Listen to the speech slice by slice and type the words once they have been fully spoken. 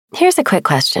Here's a quick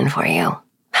question for you.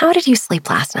 How did you sleep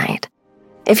last night?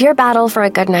 If your battle for a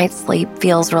good night's sleep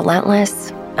feels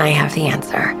relentless, I have the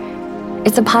answer.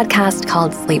 It's a podcast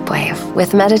called Sleepwave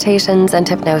with meditations and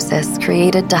hypnosis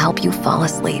created to help you fall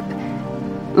asleep.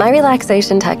 My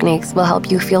relaxation techniques will help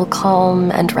you feel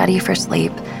calm and ready for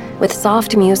sleep with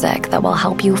soft music that will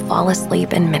help you fall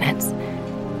asleep in minutes.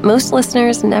 Most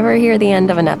listeners never hear the end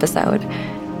of an episode.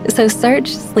 So search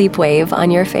Sleepwave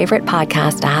on your favorite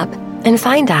podcast app and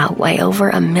find out why over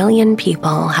 1 million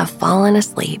people have fallen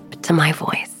asleep to my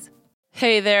voice.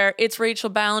 Hey there, it's Rachel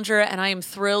Ballinger, and I am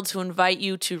thrilled to invite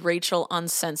you to Rachel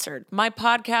Uncensored, my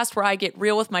podcast where I get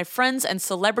real with my friends and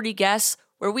celebrity guests,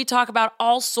 where we talk about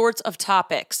all sorts of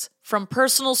topics. From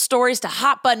personal stories to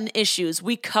hot-button issues,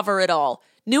 we cover it all.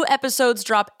 New episodes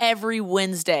drop every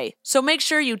Wednesday, so make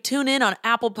sure you tune in on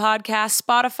Apple Podcasts,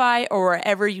 Spotify, or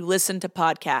wherever you listen to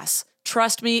podcasts.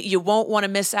 Trust me, you won't want to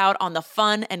miss out on the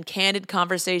fun and candid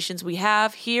conversations we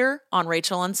have here on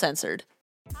Rachel Uncensored.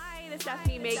 Hi, this is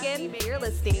Stephanie Megan. You're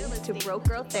listening to Broke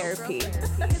Girl Therapy.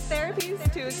 Therapy is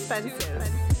too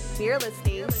expensive. You're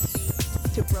listening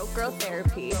to Broke Girl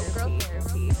Therapy.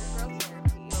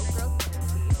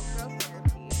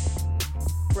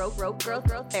 Broke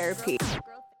Girl Therapy.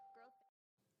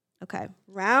 Okay,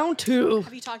 round 2.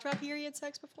 Have you talked about period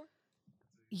sex before?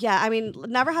 Yeah, I mean,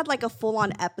 never had like a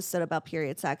full-on episode about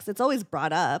period sex. It's always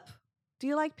brought up. Do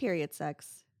you like period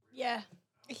sex? Yeah.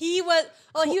 He was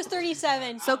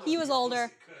 37, so he was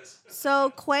older.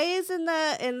 So Quay is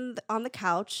on the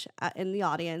couch in the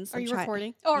audience. Are you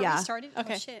recording? Yeah. Are we started?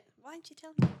 Okay. Oh, shit. Why didn't you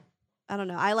tell me? I don't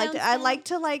know. I like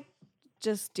to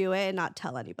just do it and not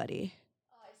tell anybody.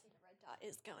 Oh, I see the red dot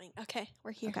is going. Okay,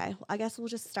 we're here. Okay, I guess we'll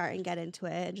just start and get into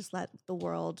it and just let the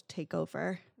world take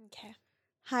over. Okay.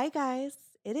 Hi guys,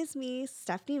 it is me,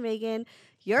 Stephanie Megan,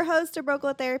 your host of Broke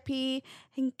Girl Therapy,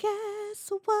 and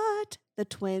guess what? The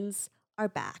twins are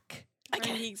back.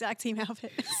 Wearing the exact same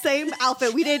outfit. Same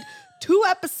outfit. We did 2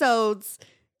 episodes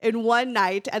in one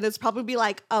night, and it's probably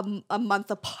like a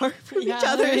month apart from each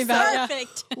other.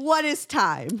 Perfect. What is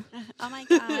time? Oh my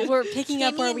god. We're picking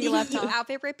up where we left off.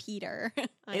 Outfit repeater.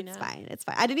 It's fine. It's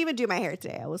fine. I didn't even do my hair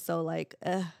today. I was so like,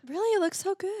 ugh. Really, it looks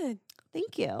so good.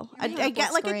 Thank you. I makeup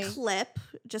get looks like great. a clip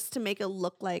just to make it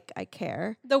look like I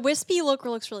care. The wispy look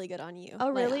looks really good on you.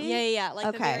 Oh, really? Yeah. Like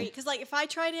Okay. because like if I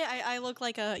tried it, I look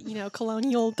like a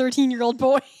colonial 13-year-old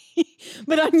boy,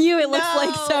 but on you it looks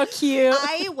like so cute.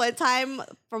 I one time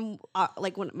from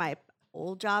like when my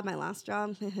old job, my last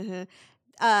job,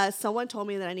 someone told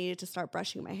me that I needed to start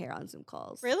brushing my hair on Zoom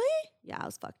calls. Really? Yeah, I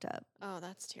was fucked up Oh,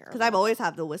 that's terrible. because I've always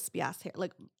had the wispy ass hair.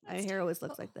 Like my hair always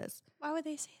looks like this. Why would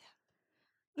they say that?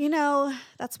 You know,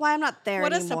 that's why I'm not there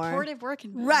What anymore. a supportive work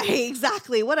environment. Right,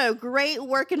 exactly. What a great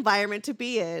work environment to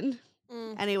be in.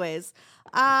 Anyways,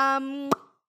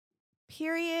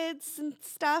 periods and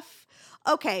stuff.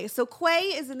 Okay, so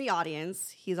Quay is in the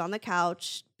audience. He's on the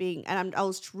couch I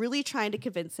was really trying to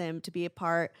convince him to be a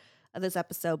part of this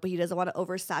episode, but he doesn't want to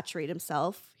oversaturate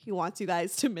himself. He wants you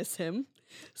guys to miss him.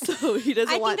 So he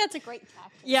doesn't I want think that's a great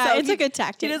tactic. Yeah, So it's a good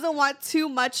tactic. He doesn't want too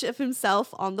much of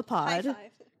himself on the pod. High five.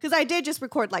 Because I did just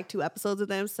record like 2 episodes with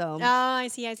him, so Oh, I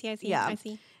see. Yeah. I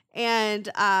see. And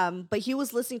but he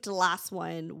was listening to the last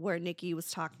one where Nikki was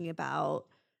talking about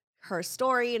her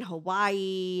story in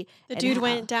Hawaii. The and dude how-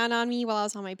 went down on me while I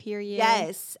was on my period.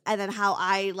 Yes, and then how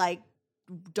I like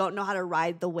don't know how to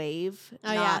ride the wave.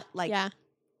 Oh, not yeah. Yeah.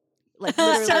 like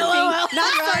literally Surfing.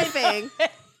 not surfing,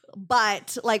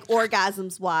 but like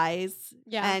orgasms wise.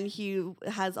 Yeah. And he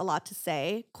has a lot to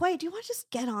say. Quay, do you want to just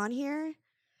get on here?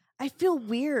 I feel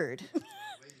weird.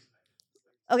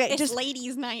 Okay, It's just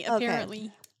ladies' night, Okay.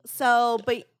 apparently. so,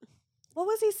 but what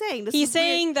was he saying? This He's is weird.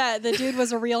 saying that the dude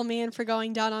was a real man for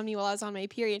going down on me while I was on my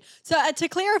period. So to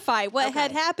clarify, what had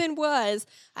Okay. happened was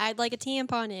I had like a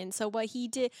tampon in. So what he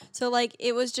did, so like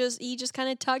it was just, he just kind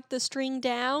of tucked the string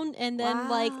down and then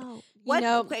like,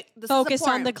 Wow. this is focus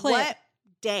on the clip. What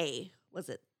day was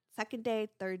it? Second day,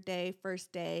 third day,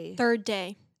 first day? third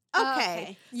day.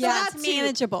 Okay. So Yeah, not it's too-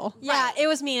 manageable. Yeah, Right. it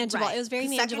was manageable. Right. It was very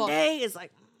The manageable. Second day is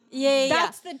like, Yeah.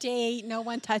 That's the day no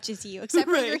one touches you except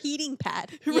for your Right. heating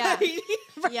pad. Yeah. right?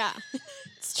 Yeah.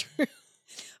 It's true.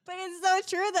 But it's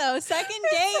so true though. Second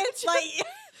day, it's like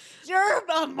you're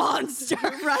a monster.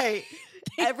 right.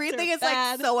 Everything is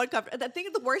bad. like so uncomfortable.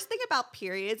 The worst thing about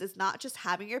periods is not just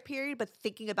having your period, but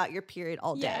thinking about your period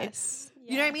all day. Yes.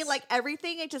 You know what I mean? Like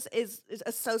everything, it just is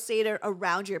associated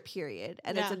around your period,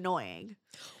 and it's Yeah. annoying.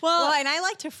 Well, and I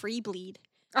like to free bleed.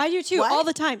 I do too, What? all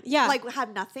the time. Yeah. Like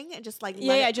have nothing and just like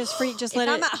just free, just If let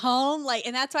I'm it. at home, like,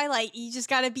 and that's why, like, you just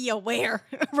got to be aware,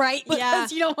 right? Because Yeah.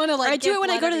 you don't want to, like, I do get it when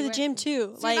I blood go to the everywhere. gym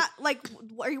too. So you're Like, not, like,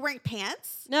 are you wearing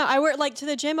pants? no, I wear like to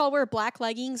the gym. I'll wear black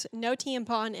leggings, no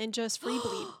tampon, and just free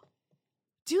bleed.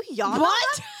 Do y'all know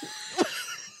What?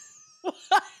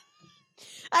 that?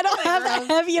 I don't have that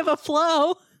heavy of a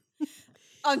flow.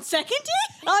 On second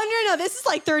day? Oh no, this is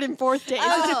like third and fourth days.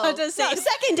 Oh. No,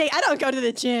 second day, I don't go to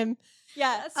the gym.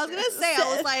 Yeah, I was gonna say,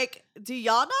 I was like, do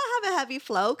y'all not have a heavy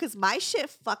flow? Because my shit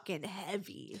fucking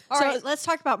heavy. All So- right, let's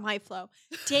talk about my flow.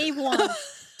 Day one.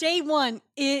 Day one,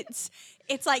 it's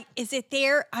like, is it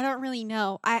there? I don't really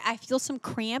know. I feel some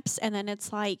cramps, and then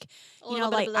it's like, A you know,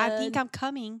 little bit of like I think blood. I'm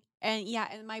coming. And yeah,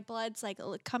 and my blood's like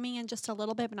coming in just a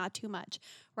little bit, but not too much,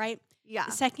 right? Yeah.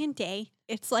 The second day,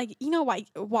 it's like, you know, like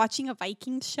watching a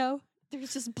Vikings show,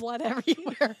 there's just blood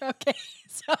everywhere. Okay.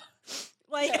 So,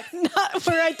 like, not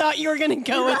where I thought you were going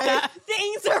to go with Right. that.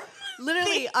 Things are.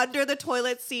 Literally under the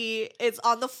toilet seat. It's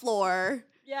on the floor.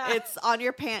 Yeah. It's on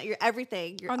your pant. Your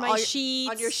everything. Your, on all my your-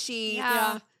 sheets. On your sheets.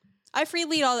 Yeah. I free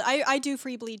bleed all. I do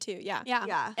free bleed too. Yeah. Yeah.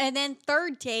 Yeah. And then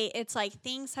third day, it's like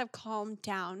things have calmed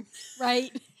down,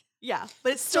 right? Yeah.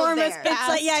 But it's still Storm has there. passed.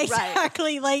 Like, yeah, Right.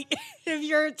 exactly. Like, if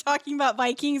you're talking about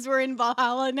Vikings, we're in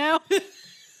Valhalla now.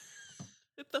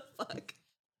 What the fuck?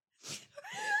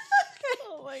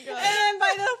 Oh my And then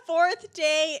by the fourth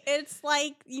day, it's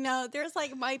like, you know, there's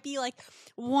like might be like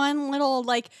one little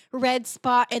like red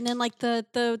spot, and then like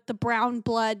the brown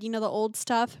blood, you know, the old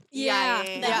stuff. Yeah,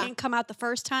 that yeah. didn't come out the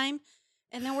first time,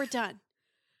 and then we're done.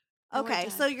 Then we're Okay.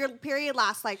 done. So your period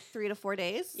lasts like 3 to 4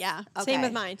 days? yeah, Same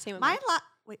with Okay. mine. Same with Mine mine.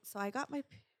 wait, so I got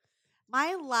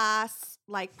my last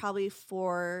like probably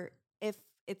for if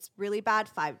it's really bad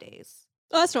 5 days.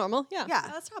 Oh, that's normal. Yeah. Yeah.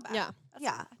 that's not bad. Yeah. That's Yeah.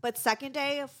 not bad. But second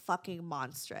day fucking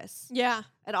monstrous. Yeah.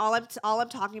 And all I'm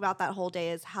talking about that whole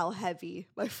day is how heavy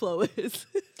my flow is.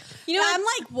 You know, I'm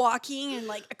like walking and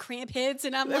like a cramp hits,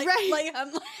 and I'm like, Right.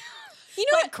 I'm like, you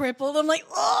know like crippled. I'm like,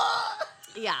 oh.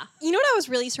 yeah. You know what I was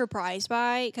really surprised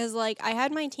by? Because like I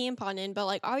had my tampon in, but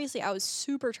like obviously I was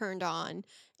super turned on,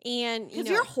 and you Because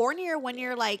know, you're hornier when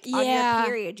you're like on Yeah. your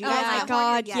period. You Oh guys my get hornier?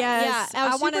 god, Yes. yes. Yeah, I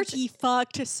I was want super to be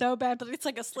fucked so bad, but it's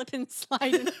like a slip and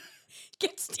slide and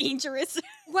gets dangerous.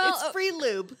 well, It's free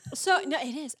lube. so no,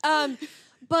 it is.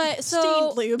 But so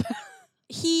Stained lube.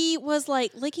 he was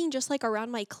like licking just like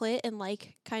around my clit and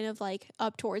like kind of like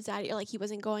up towards that, like he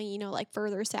wasn't going, you know, like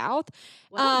further south.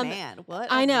 What a man.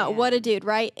 What I a know, man. what a dude,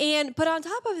 right? And but on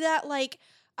top of that, like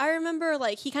I remember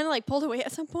like he kind of like pulled away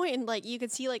at some point and like you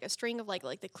could see like a string of like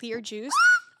the clear juice.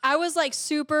 I was like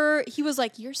super. He was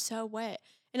like, "You're so wet,"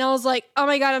 and I was like, "Oh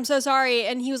my god, I'm so sorry."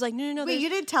 And he was like, "No, Wait, there's-" you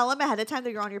didn't tell him ahead of time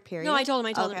that you're on your period? no." I told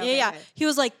him. Okay, Yeah, okay, yeah. okay. He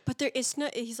was like, "But there is no."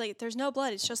 He's like, "There's no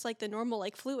blood. It's just like the normal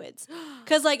like fluids."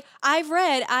 Because like I've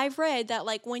read that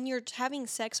like when you're having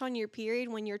sex on your period,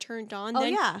 when you're turned on, Oh,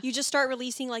 then yeah. you just start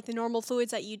releasing like the normal fluids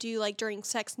that you do like during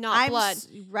sex, not I'm blood.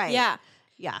 right. Yeah.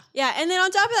 Yeah. Yeah, and then on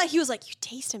top of that, he was like, "You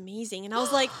taste amazing," and I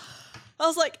was like,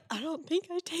 "I don't think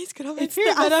I taste good on my It's the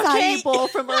period, but okay." acai bowl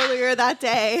from earlier that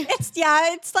day.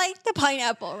 It's like the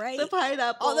pineapple, right? The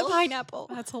pineapple. Oh, the pineapple.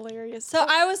 That's hilarious. So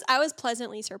I was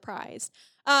pleasantly surprised.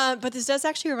 But this does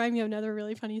actually remind me of another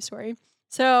really funny story.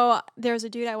 So there was a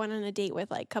dude I went on a date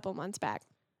with like a couple months back,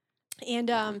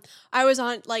 and I was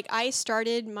on like I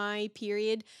started my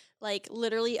period like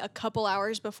literally a couple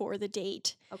hours before the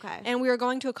date. Okay. And we were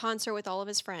going to a concert with all of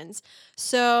his friends.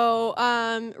 So,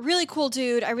 really cool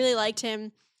dude. I really liked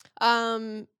him.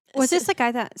 Was this the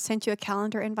guy that sent you a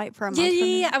calendar invite for a month? Yeah, from yeah,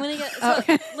 yeah. now? I'm gonna get. So, Oh,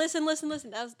 okay. listen.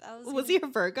 That Was he a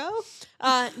Virgo?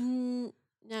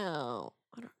 No.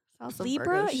 Sounds some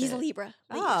Libra? Virgo He's a shit. Libra.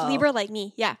 Oh. Libra like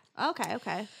me. Yeah. Okay,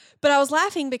 okay. But I was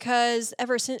laughing because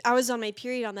ever since I was on my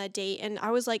period on that date and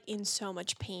I was like in so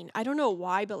much pain. I don't know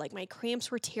why, but like my cramps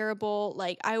were terrible.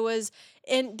 Like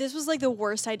and this was like the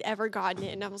worst I'd ever gotten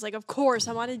it. And I was like, of course,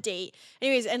 I'm on a date.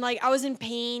 Anyways, and like I was in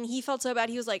pain. He felt so bad.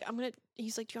 He was like,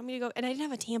 he's like, do you want me to go? And I didn't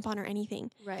have a tampon or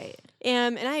anything. Right.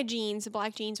 And I had jeans,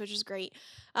 black jeans, which is great.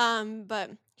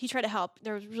 But he tried to help.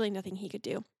 There was really nothing he could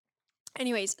do.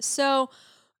 Anyways, so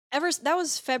that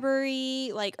was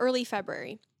February, like early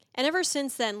February. And ever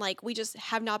since then, like we just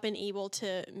have not been able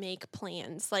to make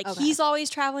plans. Like Okay. he's always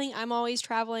traveling, I'm always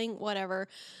traveling, whatever.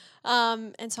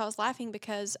 And so I was laughing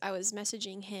because I was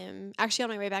messaging him actually on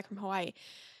my way back from Hawaii.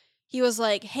 He was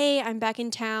like, "Hey, I'm back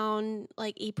in town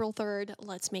like April 3rd.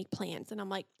 Let's make plans." And I'm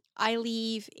like, "I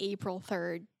leave April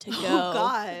 3rd to go Oh,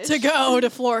 gosh. to go to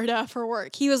Florida for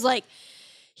work." He was like,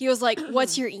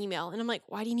 "What's your email?" And I'm like,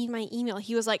 "Why do you need my email?"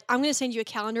 He was like, "I'm going to send you a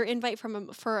calendar invite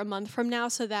for a month from now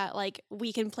so that like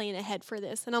we can plan ahead for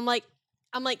this." And I'm like,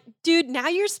 I'm like, dude, now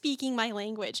you're speaking my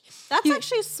language. That's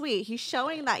actually sweet. He's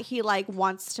showing that he like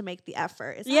wants to make the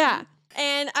effort. Is that Yeah.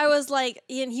 And I was like,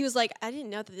 and he was like, I didn't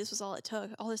know that this was all it took.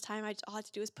 All this time, all I had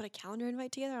to do was put a calendar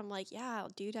invite together. I'm like, yeah,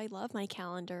 dude, I love my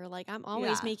calendar. Like, I'm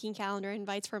always making calendar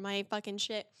invites for my fucking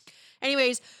shit.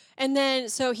 Anyways, and then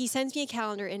so he sends me a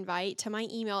calendar invite to my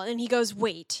email, and he goes,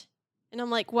 wait. And I'm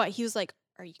like, what? He was like,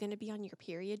 are you going to be on your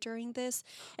period during this?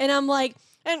 And I'm like,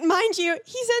 and mind you,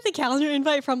 he sent the calendar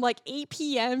invite from like 8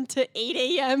 p.m. to 8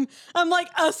 a.m. I'm like,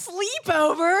 a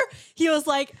sleepover? He was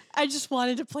like, I just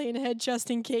wanted to plan ahead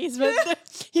just in case. But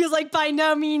he was like, by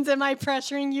no means am I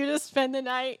pressuring you to spend the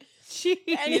night.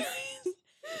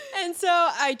 And so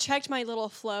I checked my little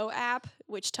Flow app,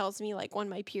 which tells me like when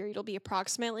my period will be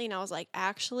approximately. And I was like,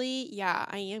 actually, yeah,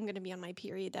 I am going to be on my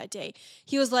period that day.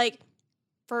 He was like,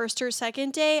 first or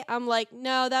second day. I'm like,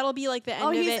 no, that'll be like the end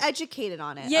of it. Oh, he's educated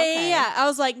on it. Yeah. I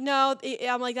was like, no,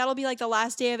 I'm like, that'll be like the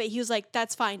last day of it. He was like,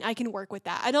 that's fine. I can work with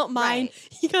that. I don't mind. Right.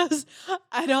 He goes,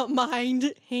 I don't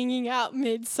mind hanging out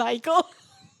mid-cycle.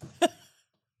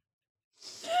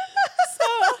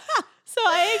 So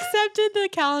I accepted the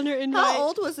calendar invite. How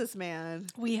old was this man?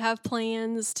 We have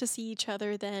plans to see each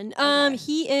other then.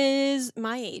 He is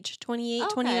my age, 28,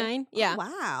 29. Yeah. Oh,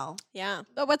 wow. Yeah.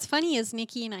 But what's funny is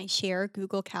Nikki and I share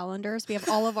Google Calendars. We have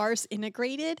all of ours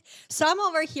integrated. So I'm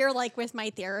over here like with my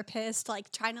therapist,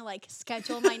 like trying to like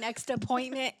schedule my next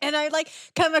appointment. And I like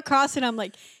come across it. I'm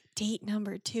like, date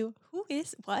number 2. Who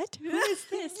is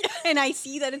this? And I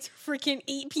see that it's freaking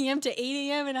 8 p.m. to 8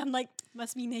 a.m. And I'm like,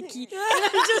 must be Nikki. And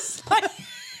I'm just like,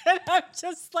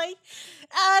 this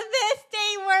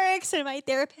day works. And my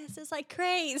therapist is like,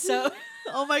 great. So,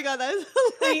 oh my God, that's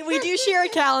we do share a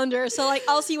calendar. So like,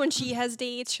 I'll see when she has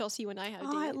dates. She'll see when I have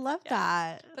dates. I love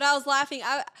that. But I was laughing.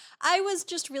 I was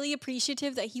just really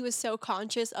appreciative that he was so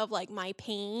conscious of like my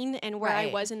pain and where I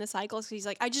was in the cycle. So he's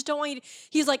like, I just don't want you to,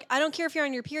 he's like, I don't care if you're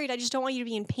on your period. I just don't want you to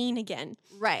be in pain again.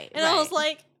 Right. And I was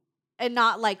like, and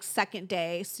not like second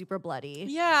day, super bloody.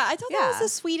 Yeah, I thought that was the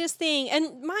sweetest thing.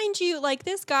 And mind you, like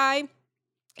this guy,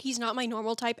 he's not my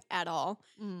normal type at all.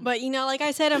 But, you know, like I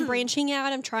said, I'm branching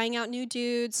out. I'm trying out new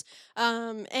dudes.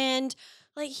 And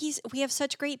like we have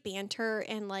such great banter.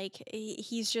 And like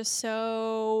he's just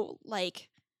so like,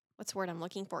 what's the word I'm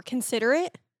looking for?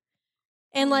 Considerate.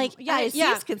 And like,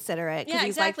 he's considerate. Yeah,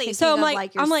 he's exactly. Like so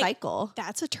your cycle.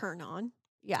 That's a turn on.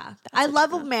 Yeah. I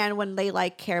love a man when they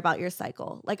like care about your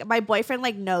cycle. Like my boyfriend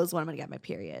like knows when I'm going to get my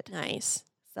period. Nice.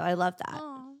 So I love that.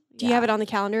 Do you have it on the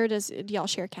calendar? Do y'all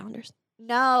share calendars?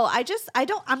 No,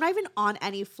 I'm not even on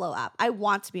any Flow app. I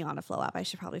want to be on a Flow app. I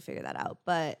should probably figure that out.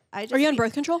 But are you on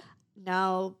birth control?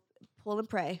 No. Pull and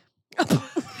pray.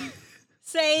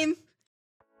 Same.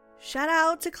 Shout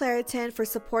out to Claritin for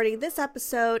supporting this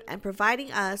episode and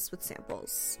providing us with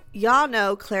samples. Y'all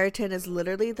know Claritin is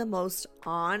literally the most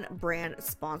on-brand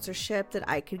sponsorship that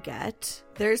I could get.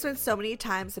 There's been so many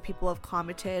times that people have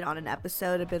commented on an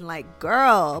episode and been like,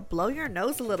 girl, blow your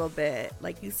nose a little bit.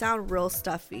 Like, you sound real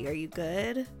stuffy. Are you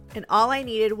good? And all I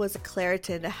needed was a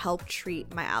Claritin to help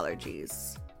treat my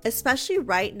allergies. Especially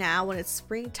right now when it's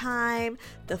springtime,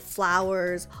 the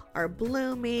flowers are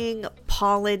blooming,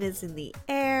 pollen is in the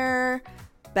air.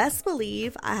 Best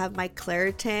believe I have my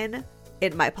Claritin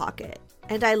in my pocket.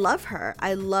 And I love her.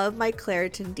 I love my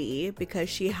Claritin D because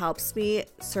she helps me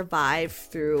survive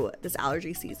through this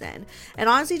allergy season. And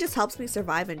honestly just helps me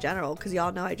survive in general because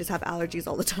y'all know I just have allergies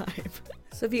all the time.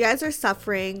 So if you guys are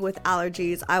suffering with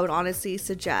allergies, I would honestly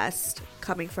suggest,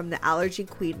 coming from the allergy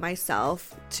queen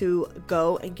myself, to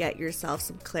go and get yourself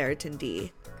some Claritin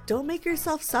D. Don't make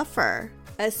yourself suffer,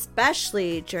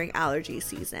 especially during allergy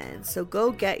season. So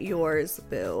go get yours,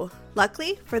 boo.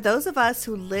 Luckily, for those of us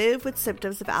who live with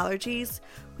symptoms of allergies,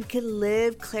 we can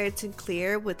live Claritin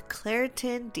Clear with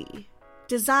Claritin D.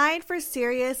 Designed for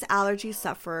serious allergy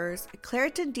sufferers,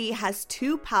 Claritin D has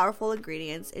 2 powerful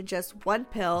ingredients in just 1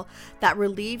 pill that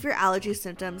relieve your allergy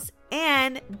symptoms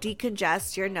and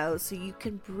decongest your nose so you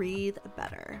can breathe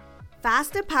better.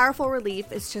 Fast and powerful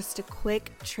relief is just a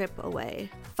quick trip away.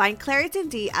 Find Claritin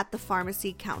D at the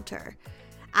pharmacy counter.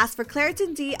 Ask for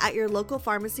Claritin D at your local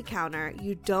pharmacy counter.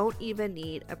 You don't even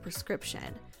need a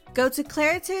prescription. Go to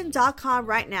Claritin.com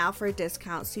right now for a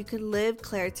discount so you can live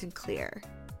Claritin Clear.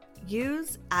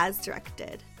 Use as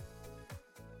directed.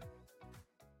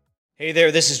 Hey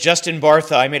there, this is Justin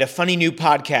Bartha. I made a funny new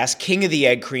podcast, King of the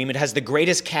Egg Cream. It has the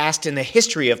greatest cast in the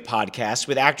history of podcasts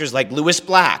with actors like Louis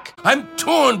Black. I'm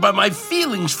torn by my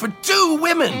feelings for 2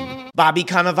 women. Bobby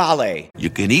Cannavale. You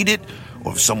can eat it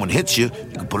Or if someone hits you,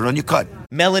 you can put it on your cut.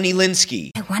 Melanie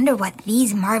Linsky, I wonder what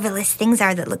these marvelous things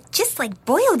are that look just like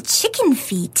boiled chicken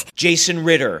feet. Jason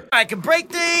Ritter, I can break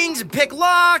things and pick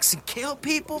locks and kill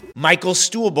people. Michael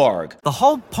Stuhlbarg, The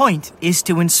whole point is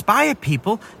to inspire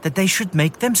people that they should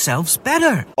make themselves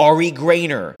better. Ari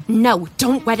Grainer, No,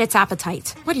 don't whet its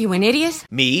appetite. What are you, an idiot?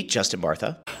 me, Justin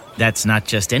Bartha, That's not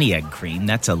just any egg cream,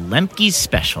 that's a Lemke's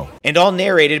special. and all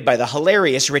narrated by the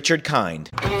hilarious Richard Kind.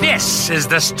 This is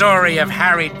the story of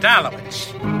Harry Dalowitz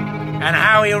and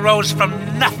how he rose from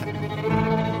nothing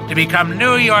to become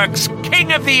New York's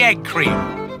King of the Egg Cream.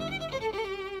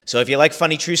 So if you like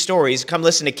funny true stories, come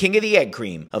listen to King of the Egg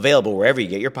Cream, available wherever you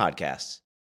get your podcasts.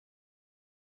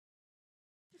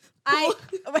 But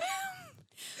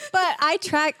I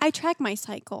track my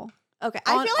cycle. Okay,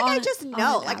 I feel like I just on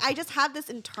know. an Like app. I just have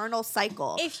this internal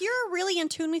cycle. If you're really in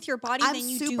tune with your body, I'm then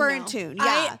you super do know. in tune,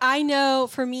 yeah. I know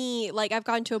for me, like I've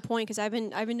gotten to a point because I've been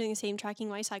doing the same tracking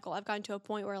my cycle. I've gotten to a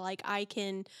point where like I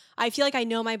feel like I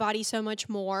know my body so much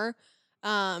more.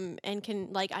 And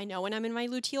can like I know when I'm in my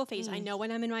luteal phase. I know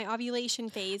when I'm in my ovulation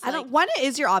phase. When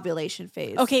is your ovulation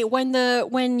phase? Okay,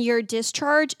 when your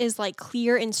discharge is like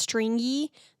clear and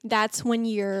stringy, that's when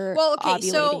you're so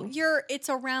ovulating. it's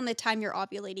around the time you're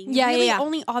ovulating. You Yeah, really yeah.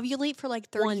 only ovulate for like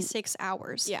 36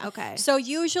 hours. Yeah. Okay. So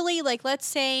usually, like let's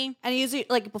say, And usually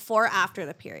like before or after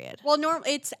the period. well,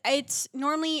 it's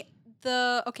normally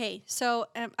okay. So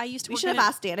I used to We work should at have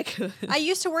asked Danica. I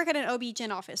used to work at an OB-GYN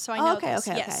office, so I know okay, this.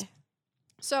 okay, Yes. okay.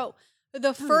 So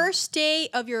the first day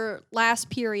of your last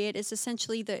period is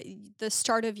essentially the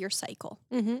start of your cycle,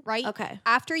 right? Okay.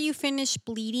 After you finish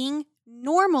bleeding,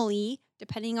 normally,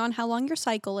 depending on how long your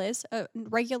cycle is, a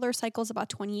regular cycle is about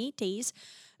 28 days.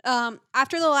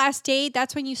 After the last day,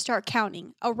 that's when you start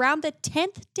counting. Around the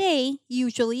 10th day,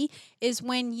 usually, is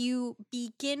when you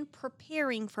begin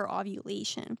preparing for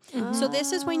ovulation. So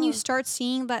this is when you start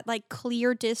seeing that like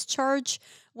clear discharge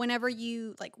whenever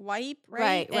you like wipe,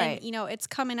 right? Right. And it's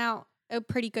coming out a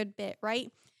pretty good bit,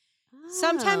 right?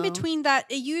 Sometime between that,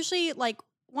 it usually like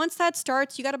once that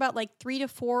starts, you got about like 3 to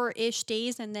 4-ish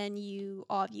days, and then you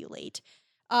ovulate.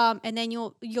 And then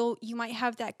you might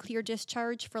have that clear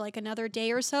discharge for like another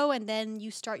day or so, and then you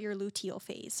start your luteal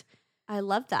phase. I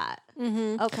love that.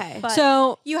 Okay. But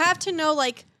so you have to know,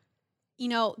 like,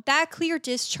 that clear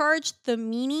discharge, the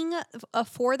meaning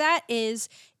for that is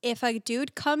if a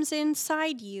dude comes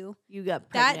inside you, You got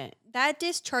pregnant. that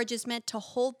discharge is meant to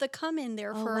hold the cum in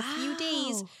there for a few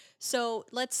days. So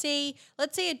let's say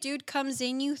a dude comes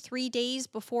in you 3 days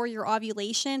before your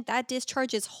ovulation, that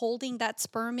discharge is holding that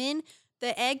sperm in.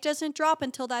 The egg doesn't drop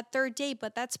until that 3rd day,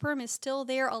 but that sperm is still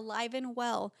there, alive and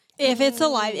well. if it's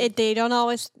alive, they don't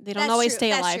always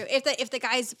stay alive. That's true. If the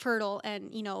guy's fertile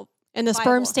and And the viable.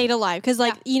 sperm stayed alive because,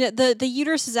 the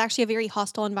uterus is actually a very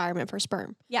hostile environment for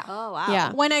sperm. Yeah. Oh wow.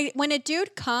 Yeah. When a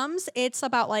dude comes, it's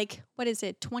about like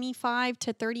 25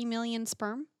 to 30 million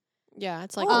sperm. Yeah,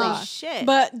 it's like Holy shit.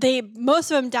 But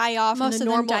most of them die off Most in of the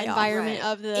them normal die off, environment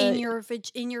right. of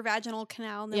the in your vaginal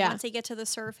canal, and then Yeah. once they get to the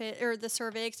surface or the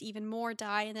cervix, even more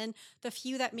die, and then the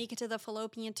few that make it to the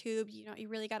fallopian tube, you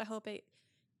really got to hope it.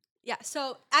 Yeah.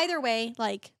 So either way,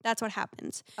 like that's what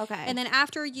happens. Okay. And then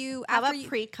after how after about you,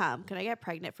 pre-cum? Can I get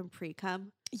pregnant from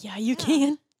pre-cum? Yeah, you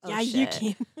can. Oh, Yeah, you shit.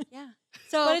 can. yeah.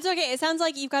 So But it's okay. It sounds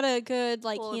like you've got a good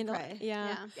Pull and handle. pray.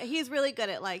 Yeah. Yeah, he's really good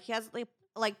at he has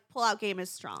like pull-out game is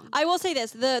strong. I will say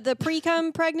this: the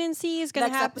pre-cum pregnancy is going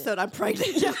to Next happen. episode, I'm pregnant.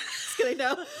 Yeah. Just kidding,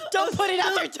 no. Don't put it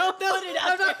out there. Don't put it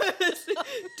out there.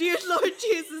 Dear Lord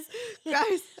Jesus,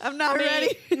 guys, I'm not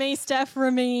ready. May Steph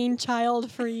remain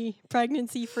child-free,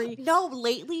 pregnancy-free. No,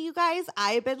 lately, you guys,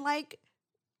 I've been like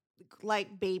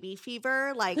baby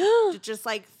fever, just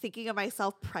like thinking of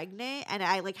myself pregnant, and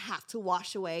I have to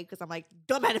wash away because I'm like,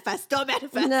 don't manifest.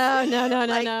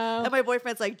 No. And my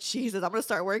boyfriend's like, Jesus, I'm gonna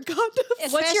start wearing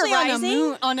condoms. What's your especially on a rising?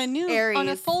 moon, on a new, on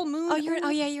a Aries. full moon.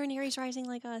 You're an Aries rising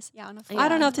like us. yeah, on a Yeah. full I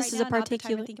don't know if moon this right is a now, not the time to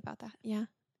particular. think about that. Yeah.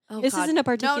 Oh, This God. isn't a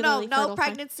particularly no fertile time.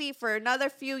 pregnancy for another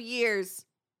few years.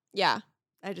 Yeah.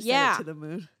 I just Yeah. said it to the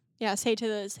moon. Yeah. Say to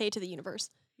the universe.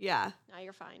 Yeah, Now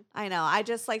you're fine. I know. I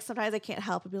just sometimes I can't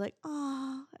help but be like,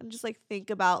 oh, and just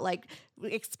think about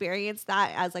experience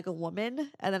that as a woman,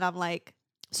 and then I'm like,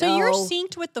 So you're no.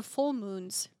 synced with the full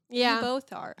moons. Yeah. You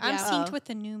both are. I'm Yeah. synced Oh. with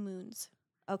the new moons.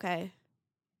 Okay.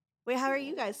 Wait, how are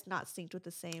you guys not synced with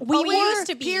the same? We we were- used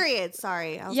to be. Period.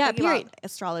 Sorry. I was Yeah, thinking about period.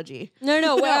 astrology.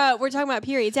 No, we're talking about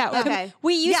periods. Yeah. Okay.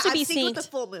 We used to I'm be synced with the synced.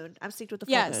 full moon. I'm synced with the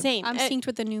full Yeah, moon. same. I'm And synced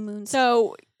with the new moons.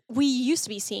 So we used to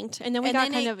be synced, and then we and got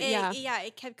then kind of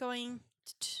it kept going.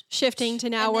 shifting to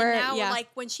now and then where now,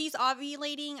 when she's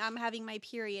ovulating, I'm having my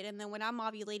period, and then when I'm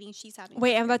ovulating, she's having.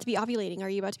 Wait, her I'm about to period. be ovulating. Are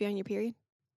you about to be on your period,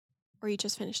 or you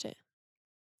just finished it?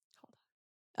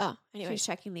 Oh, anyway. She's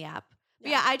checking the app. But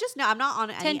yeah, I just know I'm not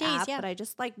on any 10 days, app, yeah. but I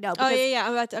just like know. Oh, yeah.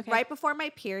 I'm about to, okay. Right before my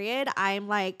period, I'm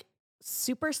like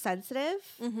super sensitive,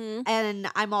 Mm-hmm. and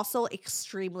I'm also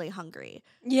extremely hungry.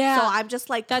 Yeah. So I'm just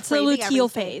like That's the craving luteal everything.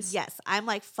 phase. Yes, I'm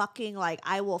like fucking like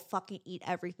I will fucking eat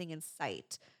everything in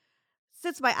sight.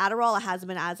 Since my Adderall, it hasn't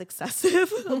been as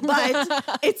excessive,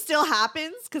 but it still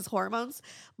happens because hormones.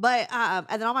 But and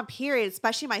then on my period,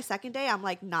 especially my second day, I'm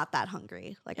like not that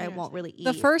hungry. Like I won't really eat.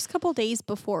 The first couple days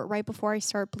right before I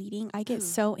start bleeding, I get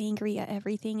so angry at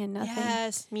everything and nothing.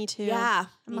 Yes, me too. Yeah,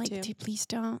 I'm like, dude, please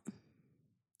don't.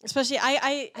 Especially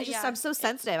I'm so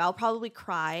sensitive. I'll probably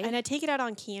cry. And I take it out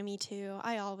on Cammy too.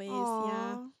 I always,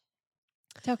 yeah.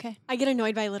 It's okay. I get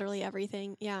annoyed by literally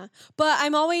everything. Yeah. But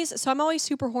I'm always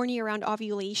super horny around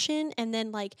ovulation, and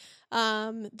then like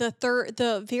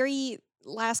the very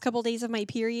last couple days of my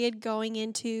period going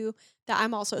into that,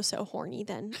 I'm also so horny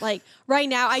then. Like right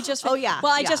now I just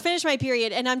just finished my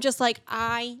period and I'm just like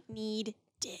I need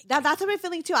dick. That's what I've been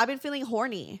feeling too. I've been feeling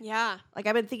horny. Yeah. Like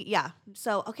I've been thinking, yeah.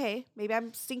 So okay, maybe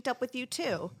I'm synced up with you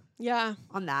too. Yeah.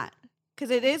 On that. Because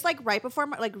it is like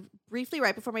briefly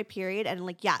right before my period, and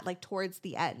like towards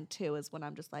the end too is when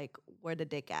I'm just like, where the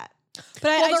dick at?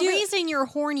 But the reason you're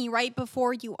horny right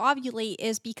before you ovulate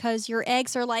is because your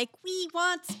eggs are like, we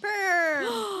want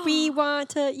sperm. We want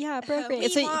to,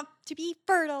 perfect. We want to be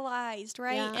fertilized,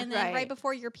 right? Yeah, and then right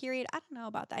before your period, I don't know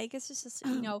about that. I guess it's just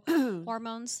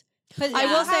hormones. But I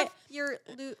will say your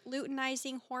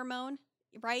luteinizing hormone,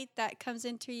 right? That comes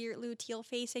into your luteal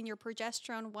phase, and your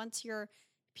progesterone, once your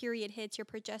period hits, your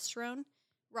progesterone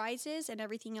rises and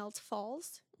everything else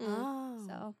falls. Oh,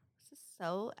 so this is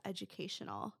so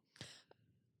educational.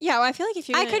 Yeah, well, I feel like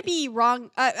if I could be wrong.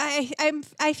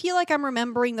 I feel like I'm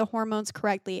remembering the hormones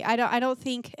correctly. I don't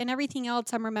think, and everything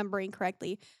else I'm remembering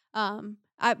correctly.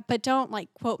 But don't like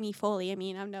quote me fully. I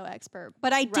mean, I'm no expert,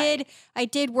 but I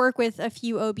did work with a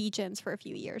few OB-GYNs for a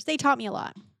few years. They taught me a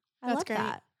lot. I love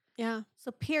that. Yeah.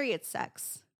 So period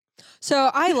sex. So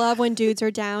I love when dudes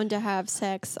are down to have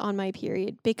sex on my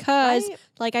period because,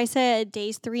 like I said,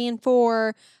 days 3 and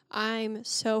 4, I'm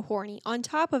so horny. On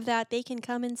top of that, they can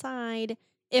come inside.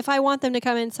 If I want them to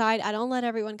come inside, I don't let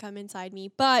everyone come inside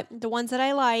me, but the ones that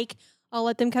I like, I'll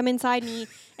let them come inside me.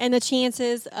 And the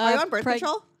chances of Are you on birth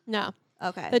control? No.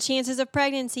 Okay. The chances of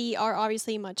pregnancy are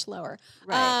obviously much lower.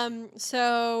 Right.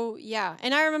 So yeah.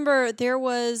 And I remember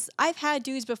I've had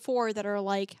dudes before that are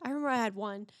like, I remember I had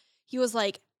one. He was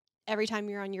like, every time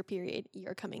you're on your period,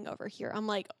 you're coming over here. I'm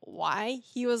like, why?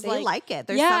 He was they like it.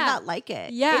 There's some that like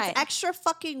it. Yeah. It's extra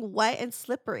fucking wet and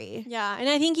slippery. Yeah. And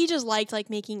I think he just liked like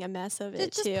making a mess of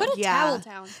it just too. put a towel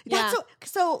down. Yeah.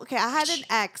 Okay, I had an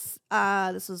ex.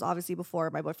 This was obviously before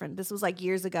my boyfriend. This was like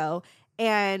years ago.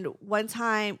 And one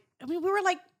time, I mean, we were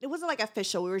like, it wasn't like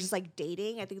official. We were just like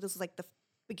dating. I think this was like the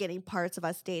beginning parts of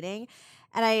us dating.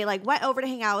 And I like went over to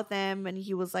hang out with him, and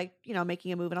he was like,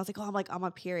 making a move. And I was like, I'm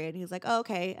on period. And he's like, oh,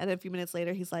 okay. And then a few minutes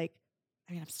later, he's like,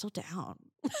 I mean, I'm still down.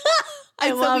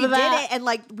 I love we that. did it, and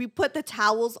like we put the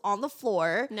towels on the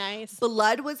floor. Nice.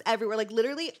 Blood was everywhere, like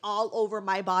literally all over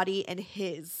my body and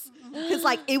his. Because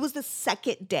like it was the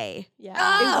second day.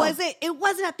 Yeah. It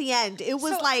wasn't at the end. It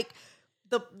was like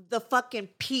the fucking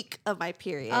peak of my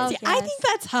period. Oh, I think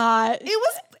that's hot.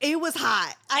 It was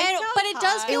hot. But it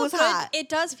does feel was good. hot. It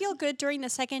does feel good during the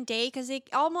second day because it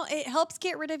helps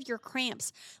get rid of your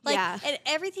cramps. Like and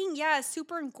everything, is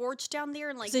super engorged down there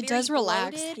and like it does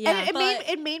relax. bloated. Yeah. And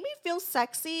it made me feel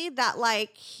sexy that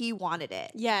like he wanted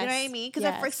it. Yes. You know what I mean?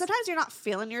 Because sometimes you're not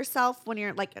feeling yourself when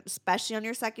you're like, especially on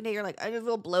your second day, you're like, I just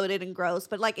feel bloated and gross.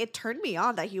 But like it turned me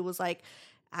on that he was like,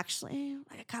 actually,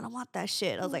 like, I kind of want that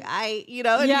shit. I was like, and he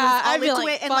was all I'd be into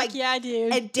like, it, and fuck like, yeah,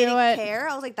 dude, and didn't care.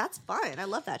 I was like, that's fun. I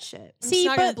love that shit. See,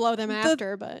 not gonna blow them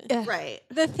after, but Right.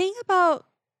 The thing about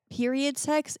period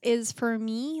sex is, for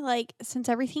me, like, since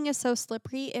everything is so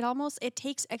slippery, it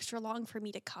takes extra long for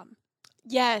me to come.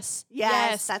 Yes,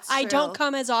 that's true. I don't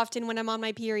come as often when I'm on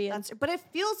my period. But it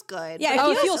feels good.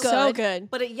 Yeah, it feels so good.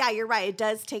 But you're right. It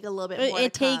does take a little bit more.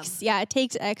 It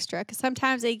takes extra because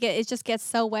sometimes it just gets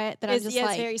so wet that I'm just like,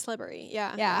 it's very slippery.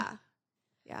 Yeah.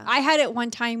 I had it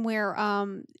one time where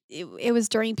it was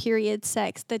during period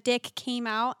sex. The dick came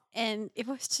out and it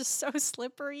was just so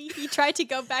slippery. He tried to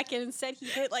go back in and said he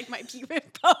hit like my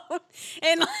pubic bone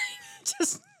and like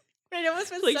just. And it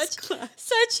was with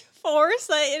such force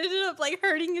that it ended up like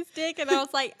hurting his dick. And I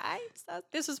was like,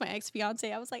 this was my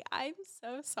ex-fiance. I was like, I'm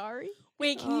so sorry.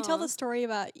 Wait, can you tell the story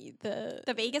about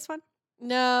the Vegas one?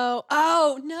 No.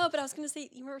 Oh, no, but I was going to say,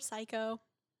 you remember Psycho?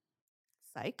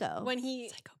 Psycho? When he...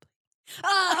 Psycho.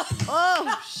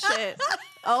 Oh, shit.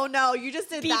 Oh, no. You just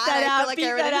did beat that. that I out. feel like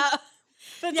Beat that out.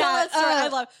 But tell that story. I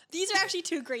love. These are actually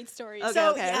two great stories. Okay,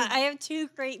 so okay. yeah, I have two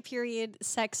great period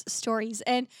sex stories,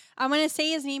 and I'm gonna say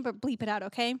his name, but bleep it out,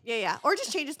 okay? Yeah. Or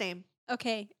just change his name.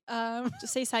 Okay.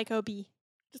 Just say Psycho B.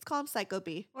 Just call him Psycho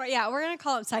B. Or yeah, we're gonna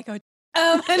call him Psycho.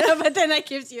 But then that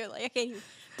gives you like, okay,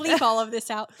 bleep all of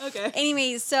this out. Okay.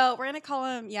 Anyways, so we're gonna call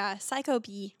him, Psycho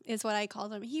B is what I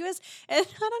called him. He was, and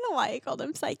I don't know why I called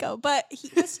him Psycho, but he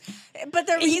was, but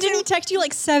the reason Didn't he text you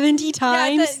like 70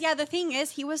 times? the thing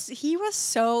is, he was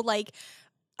so like,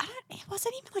 it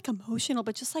wasn't even like emotional,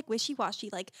 but just like wishy-washy.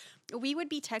 Like we would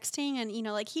be texting and,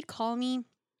 like he'd call me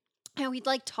and we'd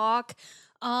like talk.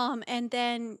 And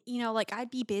then, like I'd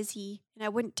be busy and I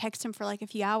wouldn't text him for like a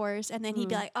few hours. And then he'd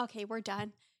be like, okay, we're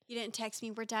done. You didn't text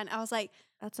me. We're done. I was like,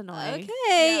 that's annoying. Okay.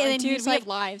 Yeah, and then dude, he was we like, have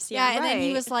lives. yeah. Yeah, And then he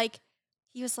right. was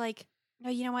like, no,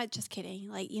 you know what? Just kidding.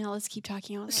 Like, let's keep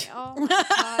talking. I was like, oh my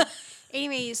God.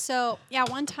 Anyways, so yeah,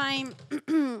 one time,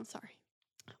 sorry,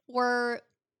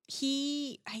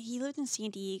 he lived in San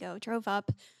Diego, drove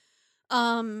up,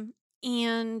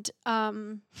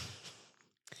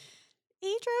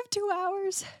 he drove 2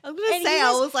 hours. I was gonna say,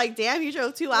 I was like, damn, you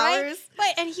drove 2 hours.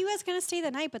 And he was gonna stay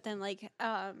the night, but then like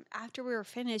after we were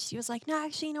finished, he was like, no,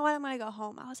 actually, you know what? I'm gonna go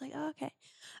home. I was like, oh, okay.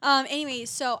 Anyway,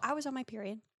 so I was on my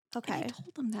period. Okay. And I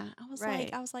told him that.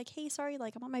 I was like, hey, sorry,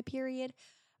 like I'm on my period.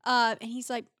 And he's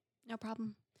like, no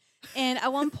problem. And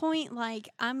at one point, like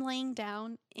I'm laying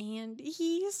down and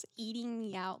he's eating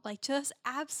me out, like just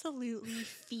absolutely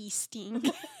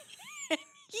feasting.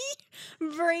 He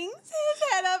brings his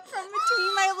head up from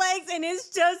between my legs and it's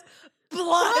just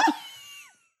blood.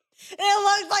 It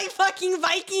looks like fucking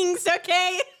Vikings,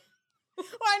 okay? We're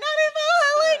not in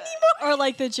Valhalla anymore. Or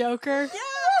like the Joker.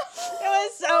 Yeah. It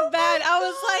was so bad. I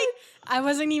was like, I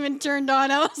wasn't even turned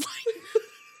on. I was like,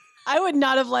 I would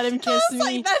not have let him kiss me.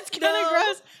 like, that's kind of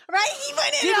gross. Right? He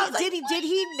went in. Did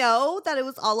he know that it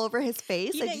was all over his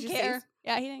face? He Like, didn't did you care. say-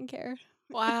 Yeah, he didn't care.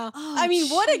 Wow. Oh, I mean,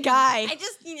 what a guy. I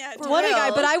just, What a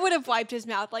guy. But I would have wiped his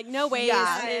mouth. Like, no way. Yeah.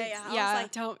 I was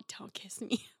like, don't kiss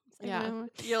me. Yeah.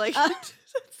 You're like,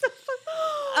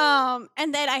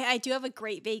 And then I do have a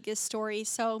great Vegas story.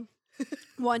 So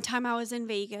one time I was in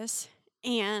Vegas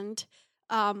and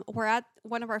we're at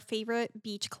one of our favorite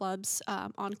beach clubs,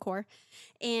 Encore.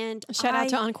 And Shout out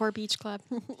to Encore Beach Club.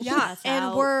 yeah.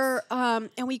 And we're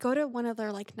and we go to one of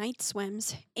their like night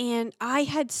swims. And I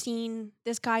had seen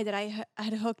this guy that I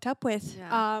had hooked up with.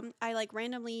 Yeah. I like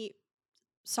randomly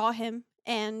saw him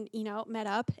and, met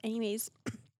up. Anyways,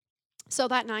 so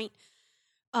that night,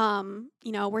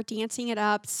 we're dancing it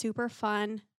up, super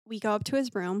fun. We go up to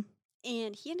his room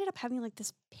and he ended up having like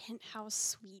this penthouse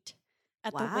suite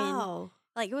at the Wynn.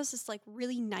 Like it was this like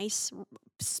really nice,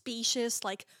 spacious,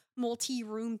 like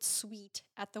multi-roomed suite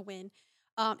at the Wynn.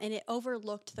 And it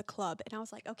overlooked the club. And I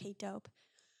was like, okay, dope.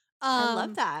 I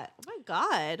love that. Oh my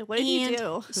God. What did you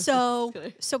do? So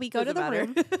we go to the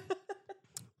room.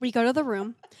 We go to the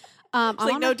room. It's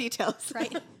like no details.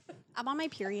 Right. I'm on my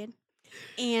period.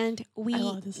 And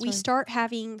we start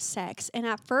having sex. And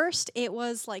at first it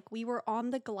was like we were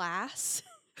on the glass.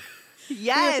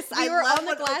 Yes, we were I love on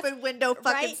the when glass, open window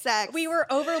fucking sex. We were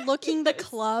overlooking the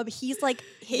club. He's like,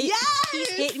 he's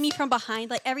hitting me from behind.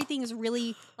 Like everything is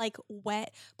really like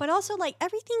wet, but also like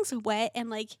everything's wet and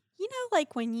like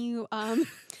like when you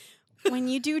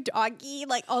do doggy,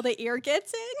 like all the air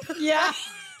gets in. Yeah.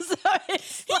 So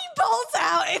he pulls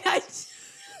out and I just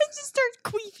start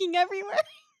queefing everywhere.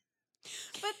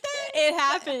 But then it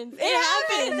happened.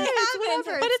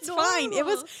 Whatever. But it's fine. It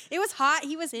was hot.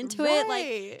 He was into it.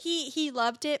 Like he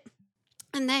loved it.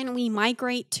 And then we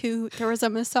migrate to there was a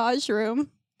massage room.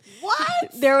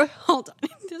 What? Hold on.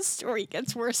 This story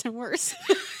gets worse and worse.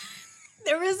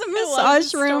 There was a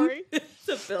massage room. It's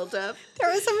a build-up.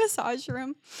 There was a massage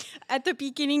room at the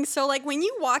beginning. So, like, when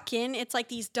you walk in, it's like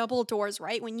these double doors,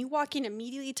 right? When you walk in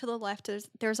immediately to the left,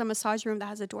 there's a massage room that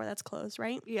has a door that's closed,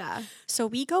 right? Yeah. So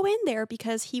we go in there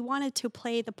because he wanted to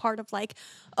play the part of like,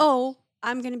 oh,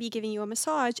 I'm going to be giving you a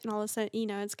massage. And all of a sudden,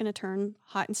 it's going to turn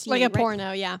hot and steamy. Like a right?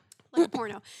 porno, yeah. Like a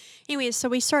porno. Anyways, so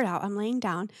we start out. I'm laying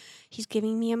down. He's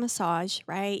giving me a massage,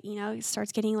 right? It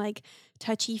starts getting like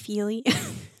touchy-feely.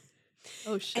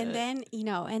 Oh shit. And then,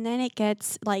 and then it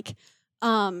gets like,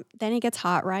 then it gets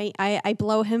hot, right? I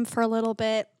blow him for a little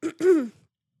bit.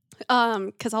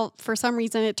 Cause for some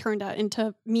reason it turned out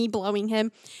into me blowing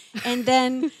him. And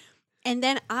then,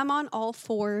 I'm on all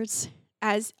fours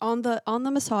as on the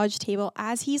massage table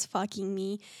as he's fucking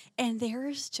me. And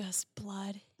there's just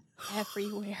blood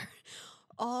everywhere.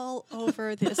 All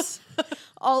over this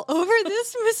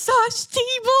massage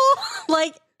table.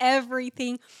 Like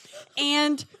everything.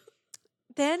 And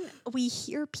then we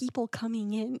hear people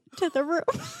coming in to the room.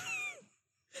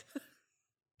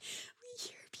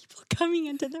 coming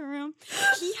into the room.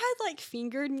 He had like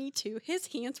fingered me too. His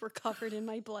hands were covered in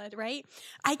my blood, right?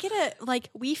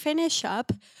 We finish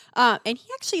up, and he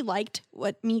actually liked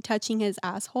me touching his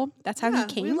asshole. That's how he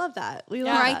came. We love that. We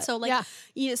love right.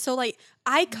 that. So like,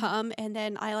 I come and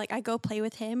then I go play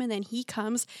with him, and then he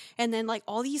comes, and then like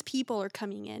all these people are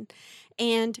coming in,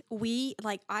 and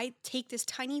I take this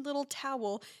tiny little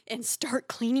towel and start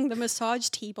cleaning the massage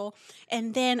table,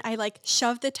 and then I like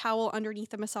shove the towel underneath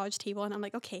the massage table, and I'm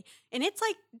like, okay, and it's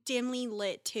like dimly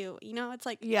lit too, it's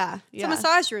like it's a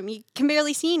massage room, you can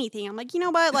barely see anything. I'm like, you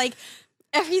know what, like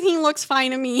everything looks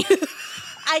fine to me.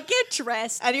 I get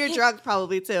dressed, and you're drunk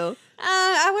probably too.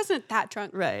 I wasn't that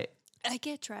drunk, right? I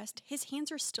get dressed. His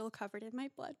hands are still covered in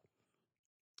my blood.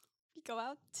 We go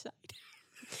outside,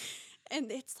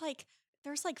 and it's like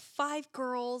there's like 5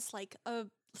 girls, like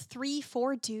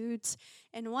 3-4 dudes,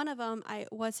 and one of them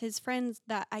was his friends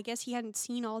that I guess he hadn't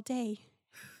seen all day.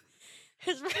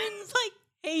 His friend's like,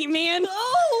 "Hey, man!"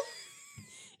 Oh,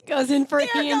 goes in for a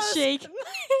handshake. His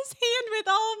hand with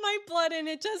all of my blood in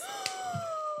it, just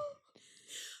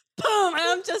boom.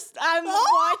 And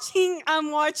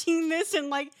I'm watching this in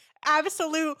like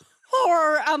absolute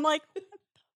horror. I'm like.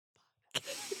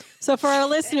 So for our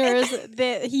listeners,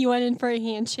 that he went in for a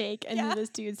handshake, and this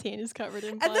dude's hand is covered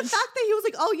in blood. And the fact that he was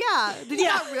like, "Oh yeah," did he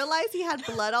not realize he had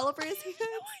blood all over his hands?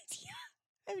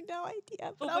 I have no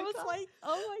idea. But I was like,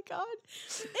 "Oh my god!"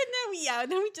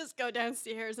 And then we just go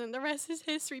downstairs, and the rest is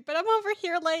history. But I'm over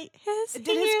here like, did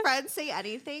his friends say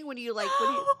anything when you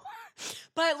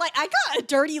But like, I got a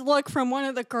dirty look from one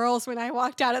of the girls when I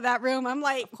walked out of that room. I'm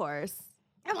like, of course.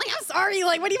 I'm like, I'm sorry.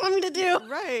 Like, what do you want me to do?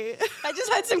 Right. I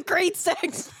just had some great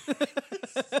sex. It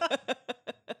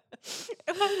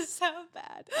was so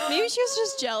bad. Maybe she was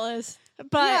just jealous.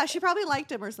 But yeah, she probably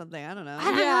liked him or something. I don't know.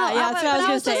 Yeah, that's what I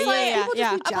was gonna say.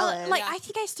 Yeah. Be jealous. Like, I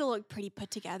think I still look pretty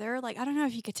put together. Like, I don't know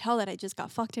if you could tell that I just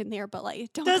got fucked in there, but like,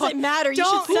 it doesn't matter. You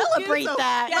should celebrate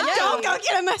that. Yeah, don't go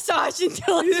get a massage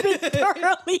until it's been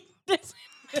thoroughly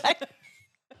disinfected.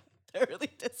 Thoroughly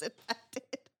disinfected.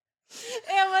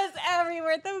 It was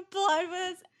everywhere. The blood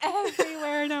was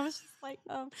everywhere, and I was just like,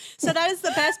 So that is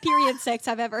the best period sex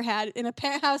I've ever had in a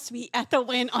penthouse suite at the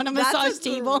Wynn on a massage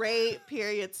table. Great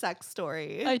period sex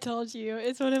story. I told you,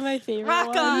 it's one of my favorite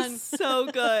Rock ones. on.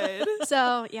 So good.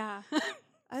 So yeah,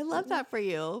 I love that for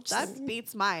you. That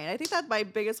beats mine. I think that's my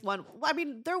biggest one. I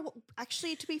mean,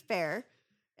 actually, to be fair,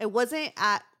 it wasn't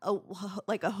at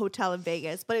a hotel in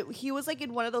Vegas, but he was like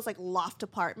in one of those like loft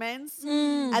apartments,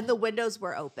 and the windows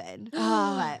were open.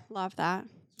 But love that.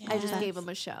 I just gave him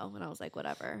a show, and I was like,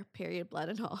 whatever, period, blood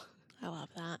and all. I love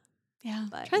that. Yeah,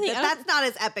 but that's not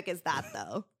as epic as that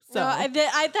though. So no,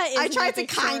 I tried to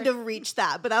kind of reach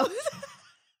that, but that was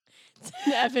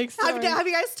an epic story. Have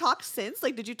you guys talked since?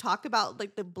 Like, did you talk about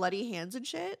like the bloody hands and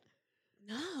shit?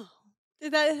 No.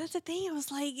 That's the thing. I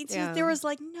was like, there was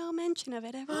like no mention of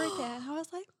it ever again. I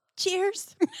was like,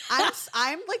 cheers.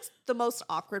 I'm like the most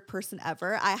awkward person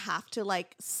ever. I have to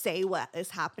like say what is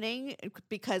happening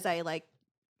because I like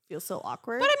feel so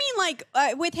awkward. But I mean,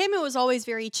 like with him, it was always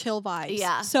very chill vibes.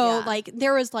 Yeah. So like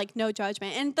there was like no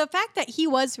judgment, and the fact that he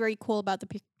was very cool about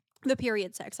the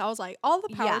period sex, I was like, all the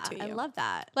power to you. I love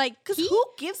that. Like, because who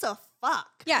gives a fuck?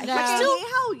 Yeah, like, I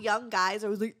hate how young guys are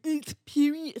always like, it's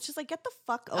period. It's just like, get the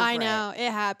fuck over it. I know,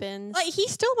 it happens. Like, he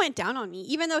still went down on me.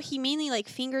 Even though he mainly, like,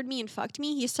 fingered me and fucked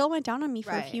me, he still went down on me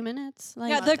for a few minutes.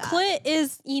 Like, yeah, the clit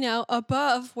is,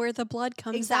 above where the blood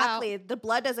comes out. Exactly. The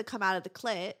blood doesn't come out of the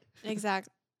clit.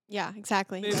 Exactly. Yeah,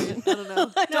 exactly. Maybe. I don't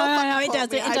know. No, it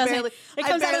doesn't. It doesn't. It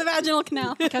comes out of the vaginal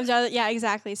canal. It comes out of yeah,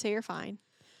 exactly. So you're fine.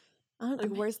 Like,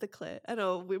 where's the clit? I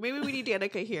don't know. Maybe we need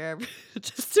Danica here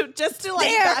just to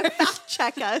like fact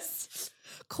check us.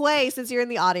 Quay, since you're in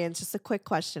the audience, just a quick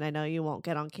question. I know you won't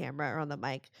get on camera or on the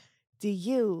mic. Do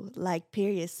you like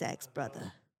period sex,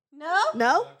 brother? No.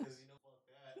 No?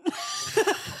 He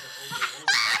said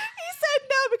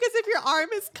no because if your arm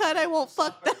is cut, I won't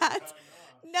fuck that.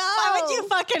 No. Why would you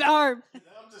fuck an arm?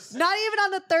 Not even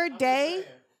on the third day?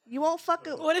 You won't fuck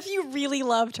it. What if you really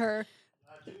loved her?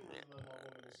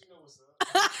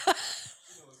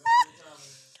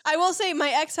 I will say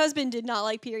my ex-husband did not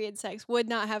like period sex, would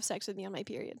not have sex with me on my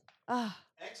period.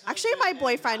 Actually, my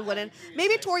boyfriend wouldn't.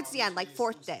 Maybe towards the end, like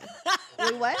fourth day.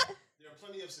 Wait, what? There are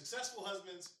plenty of successful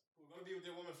husbands who are going to be with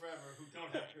their woman forever who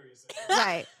don't have period sex.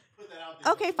 Right. Put that out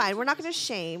there. Okay, fine. We're not going to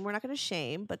shame.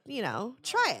 But,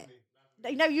 try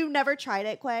it. No, you never tried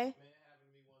it, Quay?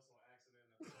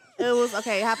 It was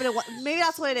okay. It happened. Maybe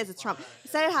that's what it is. It's trauma. He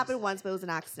said it happened once, but it was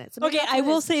an accident. So okay, I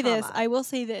will say this. I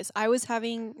was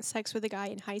having sex with a guy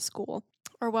in high school,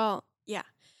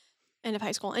 end of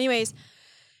high school. Anyways,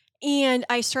 and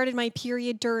I started my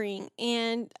period during,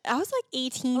 and I was like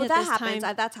 18 at that this happens.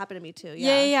 time. That's happened to me too.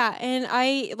 Yeah. And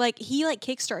I he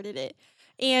kickstarted it.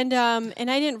 And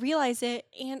I didn't realize it,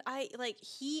 and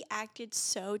he acted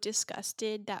so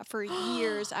disgusted that for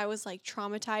years I was like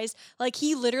traumatized. Like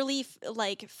he literally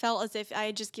felt as if I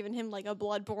had just given him like a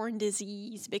bloodborne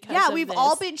disease because of we've this.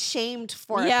 all been shamed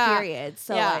for a period.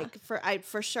 So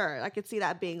for sure, I could see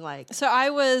that being like. So I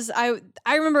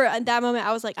remember at that moment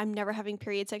I was like, I'm never having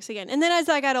period sex again. And then as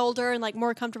I got older and like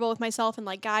more comfortable with myself and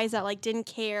like guys that like didn't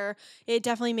care, it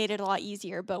definitely made it a lot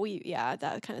easier. But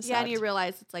that kind of sucked. And you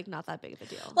realize it's like not that big of a deal.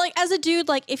 Like as a dude,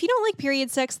 like if you don't like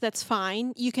period sex, that's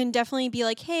fine. You can definitely be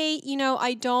like, hey,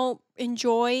 I don't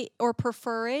enjoy or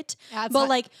prefer it, but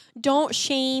like don't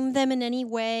shame them in any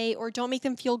way or don't make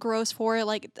them feel gross for it.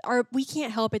 Like we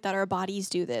can't help it that our bodies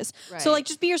do this. Right. So like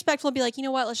just be respectful and be like, you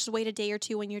know what, let's just wait a day or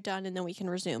two when you're done and then we can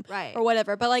resume. Right. Or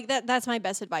whatever. But like that's my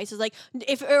best advice is like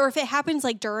if it happens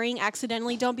like during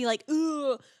accidentally, don't be like,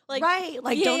 ooh, like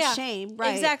don't shame.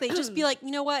 Right. Exactly. Just be like,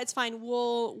 you know what, it's fine.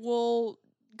 We'll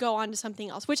go on to something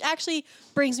else, which actually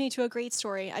brings me to a great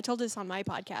story. I told this on my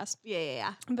podcast.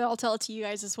 Yeah. But I'll tell it to you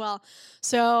guys as well.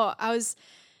 So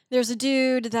there's a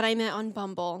dude that I met on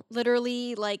Bumble,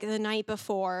 literally like the night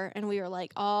before, and we were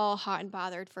like all hot and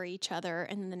bothered for each other.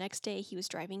 And then the next day he was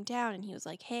driving down and he was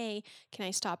like, hey, can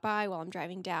I stop by while I'm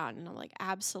driving down? And I'm like,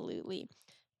 absolutely.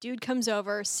 Dude comes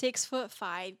over,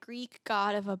 6'5", Greek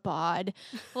god of a bod.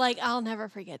 Like, I'll never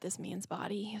forget this man's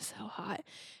body. He was so hot.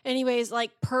 Anyways, like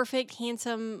perfect,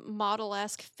 handsome,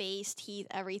 model-esque face, teeth,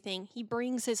 everything. He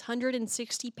brings his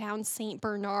 160-pound Saint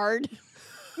Bernard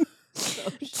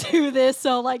to this.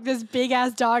 So like this big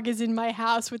ass dog is in my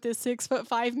house with this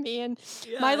 6'5" man.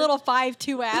 Yes. My little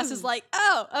 5'2" ass is like,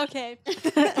 oh, okay.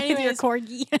 Anyways, your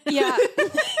corgi. Yeah,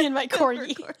 in my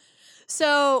corgi.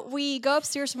 So we go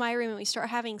upstairs to my room and we start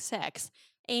having sex,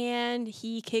 and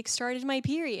he kickstarted my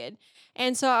period.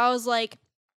 And so I was like,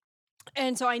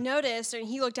 and so I noticed, and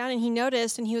he looked down and he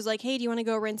noticed, and he was like, hey, do you want to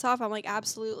go rinse off? I'm like,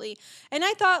 absolutely. And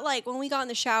I thought like when we got in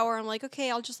the shower, I'm like,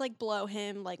 okay, I'll just like blow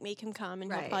him, like make him come,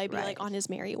 and he'll probably be like on his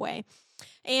merry way.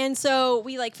 And so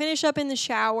we like finish up in the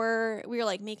shower. We were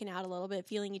like making out a little bit,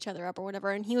 feeling each other up or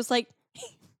whatever. And he was like,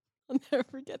 I'll never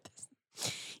forget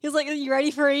this. He was like, are you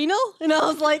ready for anal? And I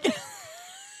was like,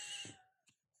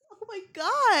 oh my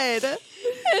God. Or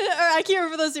I can't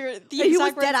remember those. He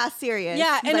was dead ass serious.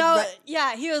 Yeah. He's And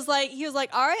like, he was like,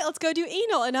 all right, let's go do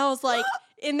anal. And I was like,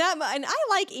 and I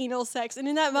like anal sex. And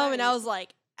in that moment, I was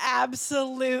like,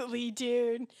 absolutely,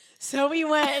 dude. So we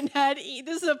went and had,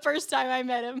 this is the first time I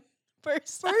met him.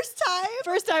 First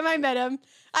time I met him.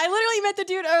 I literally met the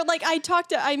dude, or like I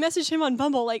messaged him on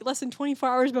Bumble like less than 24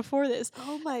 hours before this.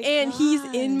 Oh my God. And he's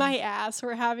in my ass.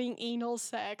 We're having anal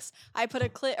sex. I put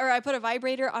a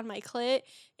vibrator on my clit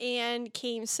and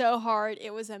came so hard.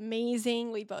 It was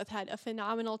amazing. We both had a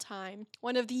phenomenal time.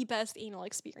 One of the best anal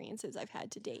experiences I've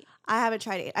had to date. I haven't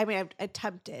tried it. I mean, I've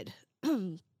attempted.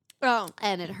 Oh.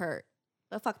 And it hurt.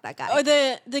 But fuck that guy. Oh,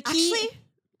 the key. Actually,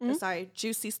 sorry,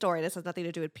 juicy story. This has nothing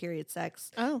to do with period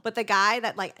sex. Oh. But the guy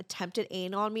that like attempted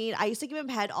anal on me, I used to give him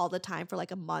head all the time for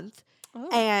like a month. Oh.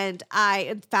 And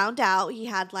I found out he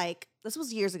had like, this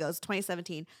was years ago, it was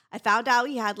 2017. I found out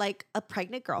he had like a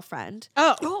pregnant girlfriend.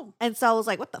 Oh. And so I was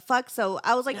like, what the fuck? So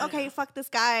I was like, okay, fuck this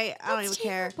guy. I don't even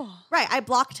care. Right. I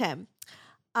blocked him.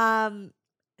 Tell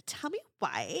me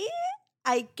why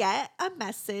I get a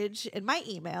message in my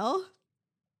email.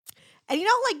 And you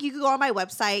know, like you could go on my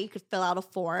website, you could fill out a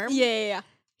form. Yeah.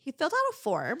 He filled out a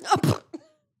form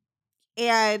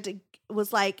and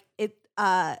was like,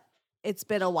 it's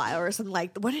been a while or something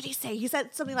like, what did he say? He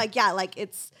said something like, yeah, like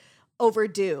it's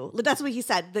overdue. That's what he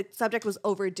said. The subject was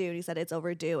overdue. And he said it's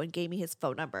overdue and gave me his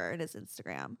phone number and his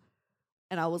Instagram.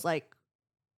 And I was like,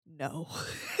 no.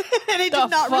 And it did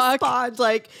not respond.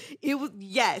 Like it was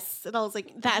yes. And I was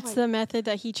like, that's the method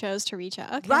that he chose to reach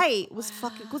out. Okay. Right. It was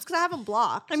fucking because I have him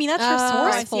blocked. I mean, that's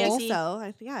resourceful.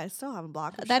 I still have him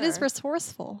blocked. That is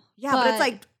resourceful. Yeah, but it's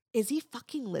like, is he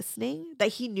fucking listening that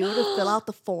he knew to fill out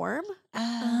the form?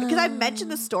 Because I've mentioned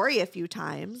the story a few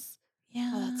times.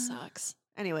 Yeah. Oh, that sucks.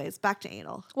 Anyways, back to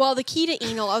anal. Well, the key to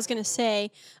anal, I was going to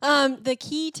say, the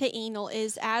key to anal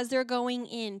is as they're going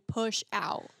in, push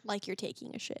out like you're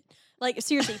taking a shit. Like,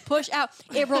 seriously, push out.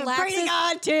 It relaxes. Bring it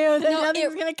on, too.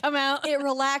 Nothing's going to come out. It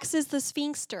relaxes the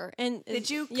sphincter. And did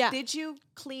you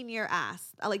clean your ass?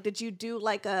 Like, did you do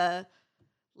like a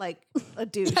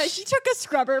douche? Yeah, she took a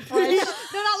scrubber for it.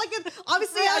 No, not like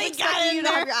obviously I was expecting you to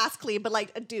have your ass clean, but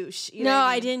like a douche. You know no, what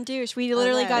I mean? I didn't douche. We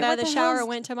literally got out of the shower,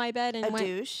 went to my bed, and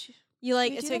douche. You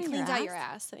like you so it cleans out your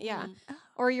ass. Yeah.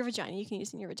 Or your vagina. You can use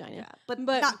it in your vagina. Yeah, but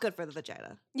not good for the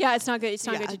vagina. Yeah, it's not good. It's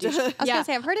not good to do. I was gonna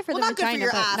say I've heard it for the not vagina, good for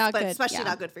your but ass, not but good. especially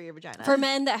not good for your vagina. For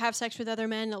men that have sex with other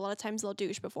men, a lot of times they'll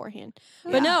douche beforehand.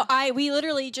 But no, we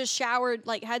literally just showered,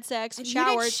 like had sex, and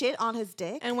showered, you didn't shit on his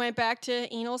dick, and went back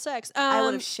to anal sex. I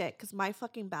would have shit because my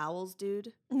fucking bowels,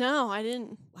 dude. No, I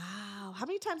didn't. Wow, how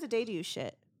many times a day do you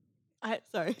shit?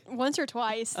 Sorry, once or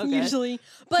twice Okay. usually.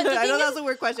 But I know that's a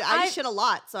weird question. I shit a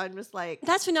lot, so I'm just like,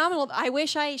 that's phenomenal. I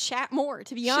wish I shat more,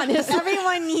 to be honest.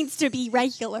 Everyone needs to be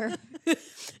regular.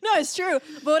 No, it's true.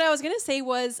 But what I was gonna say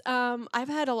was, I've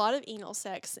had a lot of anal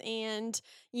sex, and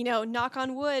knock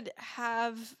on wood,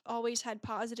 have always had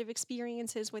positive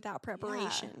experiences without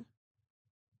preparation.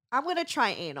 I'm gonna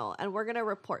try anal, and we're gonna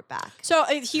report back. So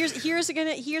here's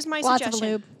my Lots of suggestion.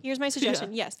 lube. Here's my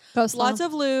suggestion. Yes, Go slow. lots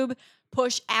of lube.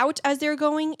 Push out as they're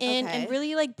going in, Okay. and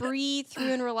really like breathe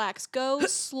through and relax. Go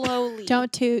slowly.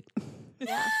 Don't toot.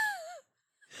 Yeah.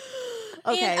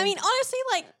 Okay. And, I mean, honestly,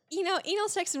 like anal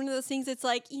sex is one of those things. It's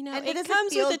like And it does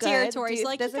comes feel with the good? territories. Does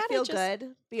you it gotta feel just,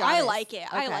 good? Be I honest. like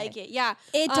it. I Okay. like it. Yeah.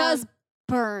 It does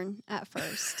burn at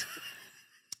first.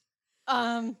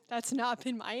 That's not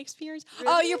been my experience. Oh,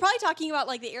 Really? you're probably talking about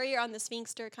like the area on the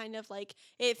sphincter, kind of like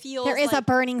it feels. There is a like,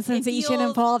 burning sensation feels-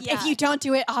 involved yeah. if you don't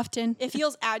do it often. It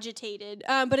feels agitated.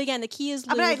 But again, the key is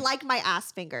I lube. mean, I like my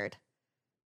ass fingered,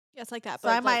 Yes, like that. so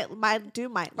but I like, might do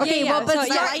my. Okay, yeah, well, but so, start-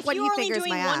 yeah, if if when he you're only fingers doing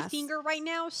my one ass. finger right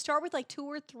now, start with like 2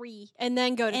 or 3, and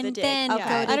then go to the And dick. then go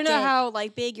Yeah. to I don't know dick. how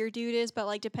like big your dude is, but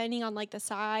like depending on like the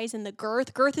size and the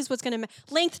girth. Girth is what's gonna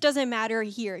length doesn't matter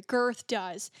here. Girth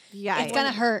does. Yeah, It's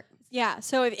gonna hurt. Yeah.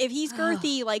 So if he's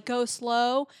girthy, like go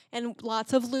slow and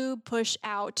lots of lube. Push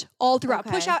out all throughout.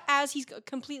 Push Okay. out as he's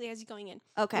completely as he's going in.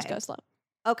 Okay. Just go slow.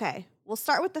 Okay, we'll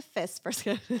start with the fist first.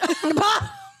 Oh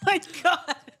my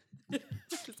god.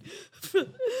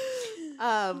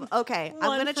 Okay, I'm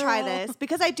One gonna for try all. this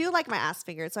because I do like my ass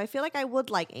fingered, so I feel like I would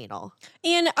like anal.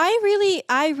 And I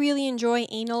really enjoy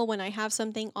anal when I have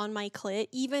something on my clit.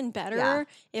 Even better Yeah.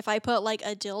 if I put like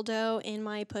a dildo in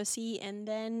my pussy and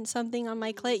then something on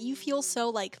my clit. You feel so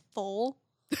like full.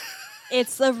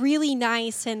 It's a really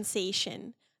nice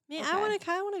sensation. Man, I Okay. want to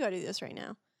kind of want to go do this right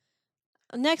now.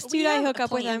 Next We dude I have hook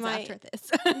up with, I plans might. after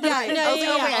this. Yeah, Okay,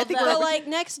 yeah. okay, I think But we're- like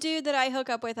next dude that I hook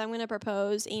up with, I'm gonna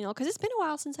propose anal because it's been a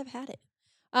while since I've had it.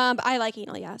 But I like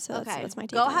anal, yeah. So Okay, that's my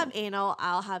take. go on have it. anal.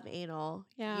 I'll have anal.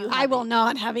 Yeah. you I have will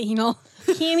not have anal.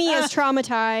 Kimmy is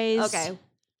traumatized. Okay,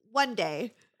 one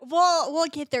day We'll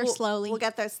get there slowly. We'll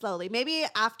get there slowly. Maybe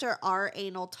after our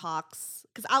anal talks,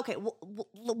 because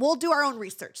we'll do our own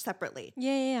research separately.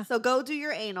 Yeah. So go do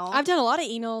your anal. I've done a lot of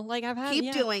anal. Like I've had. Keep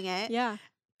yeah. doing it. Yeah.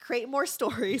 Create more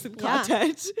stories and Yeah.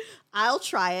 content. I'll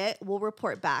try it. We'll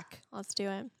report back. Let's do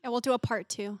it. And we'll do a part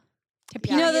 2.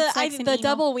 You know, Period sex and the anal.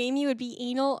 double whammy would be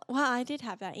anal. Well, I did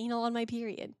have that anal on my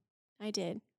period. I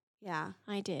did. Yeah.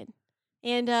 I did.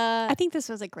 And I think this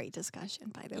was a great discussion,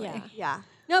 by the yeah. way. Yeah.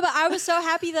 No, but I was so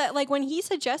happy that like when he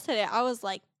suggested it, I was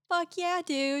like, fuck yeah,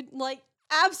 dude. Like,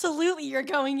 absolutely you're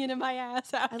going into my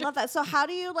ass after. I love that. So how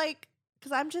do you like,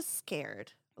 because I'm just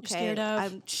scared. You're Okay. scared of?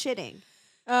 I'm shitting.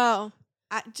 Oh.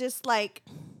 I just like,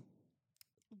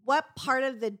 what part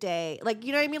of the day, like,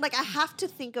 you know what I mean? Like I have to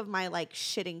think of my like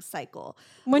shitting cycle.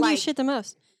 When do you Like- shit the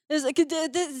most?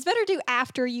 It's better do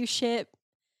after you shit.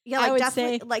 Yeah, I like would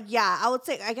definitely, say. like yeah, I would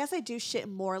say. I guess I do shit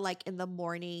more like in the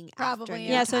morning, Probably,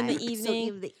 afternoon yeah, so in the time. evening.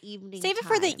 even the evening. Save it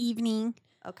for the time. evening.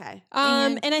 Okay.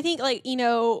 And I think like, you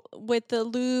know, with the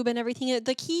lube and everything,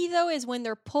 the key though is when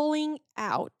they're pulling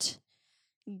out,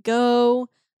 go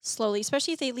slowly,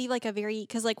 especially if they leave like a very,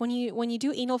 because like when you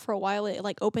do anal for a while, it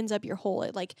like opens up your hole.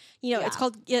 It like, you know, it's Yeah.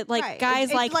 called like Right.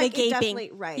 guys It- like the it gaping.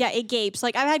 definitely- right. Yeah, it gapes.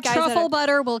 Like I've had guys Truffle that are,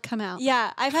 butter will come out.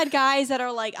 yeah, I've had guys that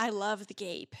are like, I love the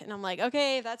gape, and I'm like,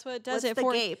 okay, if that's what it does What's it the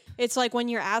for. gape? It's like when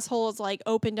your asshole is like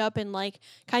opened up and like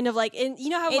kind of like, and you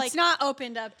know how It's like not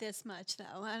opened up this much, though.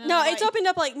 I don't no, know, it's like- opened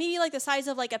up like maybe like the size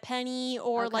of like a penny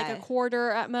or like a Okay.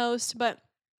 quarter at most, but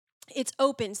it's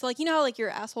open. So like you know how like your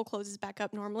asshole closes back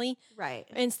up normally? Right.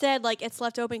 Instead, like it's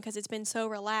left open because it's been so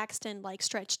relaxed and like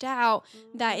stretched out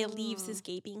that it leaves this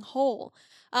gaping hole.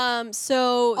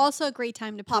 So Also a great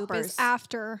time to poop Poppers. is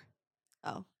after.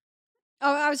 Oh.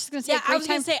 Oh, I was just going to say, yeah, great I was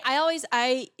gonna time.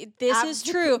 say this is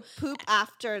After true. Poop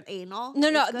after anal. No.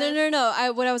 is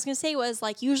good? What I was gonna say was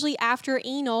like usually after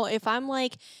anal, if I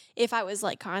was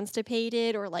like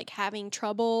constipated or like having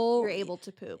trouble, You're able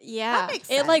to poop. yeah, That makes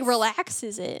it like sense.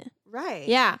 relaxes it. Right.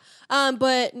 Yeah.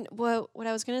 But what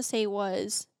I was gonna say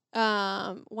was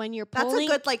when you're That's pulling,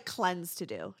 a good like cleanse to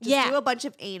do. Just Yeah. do a bunch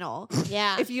of anal.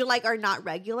 yeah. If you like are not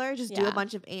regular, just do Yeah. a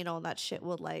bunch of anal and that shit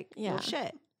will like Yeah. will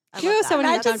shit.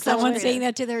 Imagine someone saying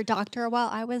that to their doctor while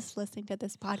I was listening to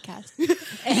this podcast.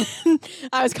 And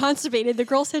I was constipated. The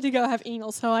girl said to go have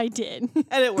anal, so I did.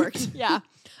 And it worked. Yeah.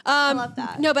 I love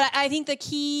that. No, but I think the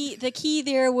key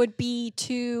there would be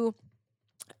to,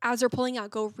 as they're pulling out,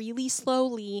 go really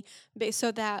slowly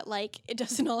so that like it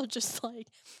doesn't all just like,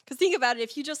 because think about it,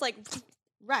 if you just like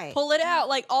pull it out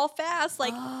like all fast,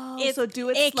 like so do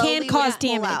it it slowly can cause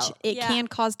when you pull damage. out. It can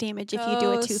cause damage if you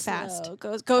do it too fast.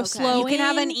 Go slow. You can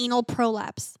have an in. anal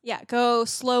prolapse. Yeah, go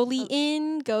slowly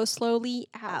in, go slowly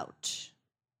out.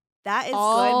 That is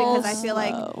good because I feel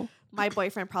like my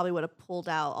boyfriend probably would have pulled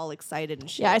out all excited and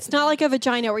shit. Yeah, it's not like a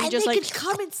vagina where you and just they like could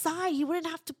come inside. You wouldn't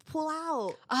have to pull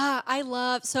out. I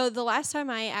love. So the last time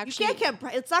I actually, you can't.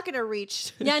 It's not gonna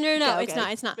reach. Yeah, no, Okay, it's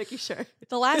not. It's not. Making sure.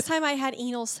 The last time I had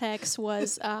anal sex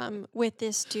was with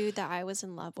this dude that I was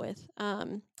in love with.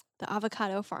 The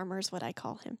avocado farmer is what I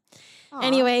call him. Aww.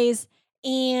 Anyways,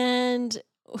 and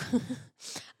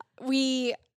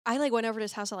I like went over to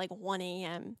his house at like 1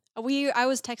 a.m. I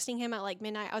was texting him at like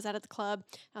midnight. I was out at the club.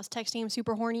 I was texting him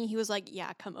super horny. He was like,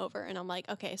 yeah, come over. And I'm like,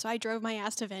 okay. So I drove my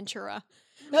ass to Ventura.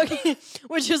 Okay.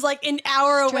 Which is like an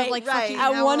hour away. Like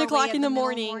At 1 o'clock in the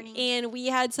morning. And we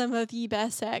had some of the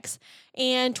best sex.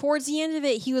 And towards the end of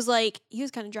it, he was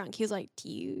kind of drunk. He was like, do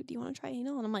you want to try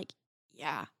anal? And I'm like,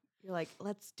 yeah. You're like,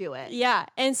 let's do it. Yeah.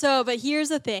 And so, but here's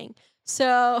the thing.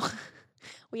 So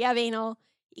we have anal.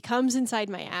 He comes inside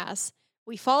my ass.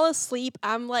 We fall asleep.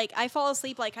 I fall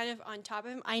asleep like kind of on top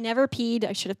of him. I never peed.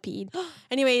 I should have peed.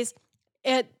 Anyways,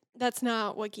 that's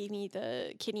not what gave me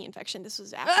the kidney infection. This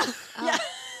was after. Yeah.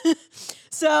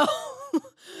 So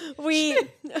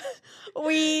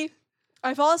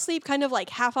I fall asleep kind of like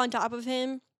half on top of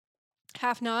him,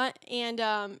 half not. And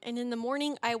in the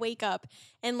morning I wake up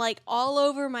and like all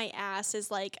over my ass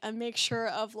is like a mixture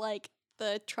of like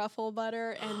the truffle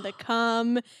butter and the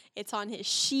cum. It's on his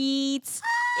sheets.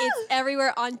 It's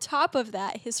everywhere. On top of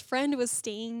that, his friend was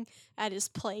staying at his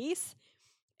place.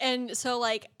 And so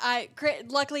like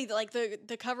luckily like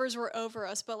the covers were over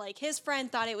us, but like his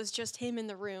friend thought it was just him in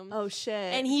the room. Oh shit.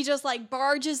 And he just like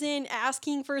barges in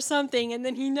asking for something, and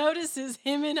then he notices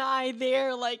him and I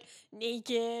there like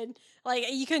naked. Like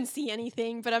you couldn't see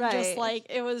anything, but I'm just like,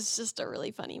 it was just a really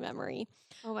funny memory.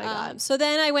 Oh my God. So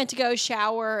then I went to go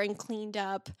shower and cleaned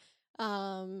up.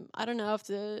 I don't know if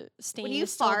the stain when you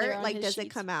is still there fart, on like, his does sheets. it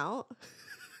come out?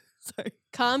 Sorry.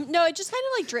 Come? No, it just kind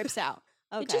of like drips out.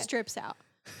 Okay. It just drips out.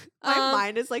 My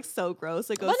mind is like so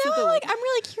gross. It goes But to no, the like I'm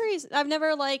really curious. I've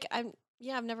never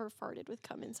farted with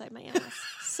cum inside my ass.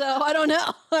 So I don't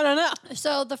know.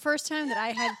 So the first time that I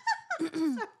had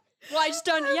Well, I just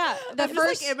don't. Yeah, I'm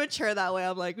just like immature that way.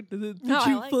 I'm like, did you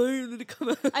fart? Did it come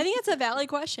out? I think it's a valid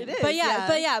question. It is, but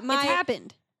yeah, it's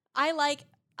happened. I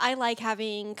like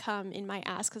having cum in my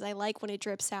ass because I like when it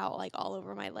drips out like all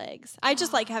over my legs. I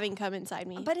just like having cum inside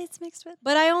me. But it's mixed with.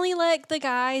 But I only like the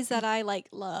guys that I like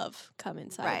love cum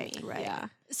inside me. Right. Yeah.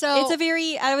 So It's a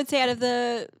very, I would say, out of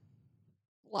the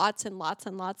lots and lots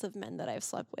and lots of men that I've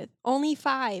slept with, only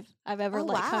 5 I've ever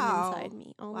let cum inside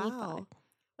me. Only 5.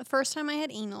 The first time I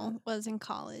had anal was in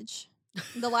college.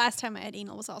 The last time I had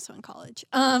anal was also in college.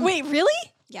 Wait,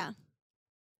 really? Yeah.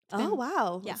 Oh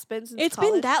wow. Yeah. It's been since It's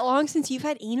college? been that long since you've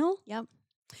had anal? Yep.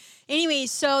 Anyways,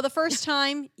 so the first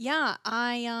time, yeah,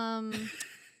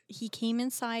 he came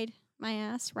inside my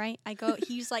ass, right?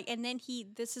 He's like, and then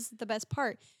this is the best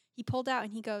part. He pulled out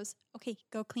and he goes, okay,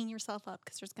 go clean yourself up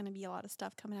because there's going to be a lot of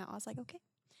stuff coming out. I was like, okay.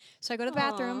 So I go to the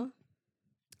bathroom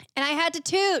and I had to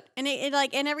toot and it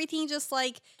like, and everything just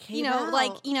like, Came out.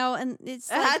 And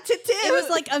it's I like, had to toot. it was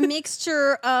like a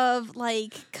mixture of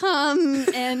like cum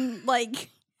and like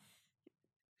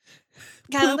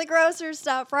kind of the grosser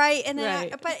stuff, right? And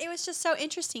then, but it was just so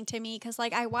interesting to me because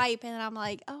like I wipe and I'm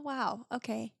like, oh wow,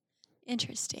 okay,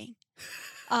 interesting.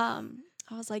 I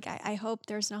was like, I hope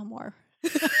there's no more.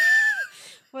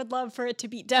 Would love for it to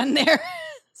be done there.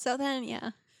 So then,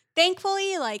 yeah,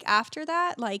 thankfully, like after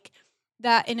that, like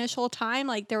that initial time,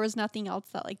 like there was nothing else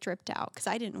that like dripped out because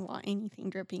I didn't want anything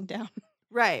dripping down.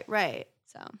 Right.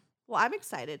 So. Well, I'm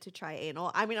excited to try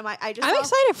anal. I mean, I'm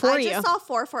excited for you. I just saw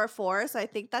 444, so I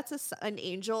think that's an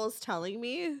angel is telling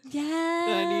me Yeah.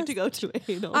 that I need to go to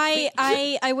anal.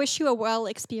 I wish you a well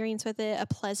experience with it, a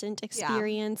pleasant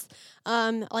experience.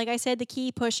 Like I said, the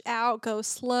key, push out, go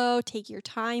slow, take your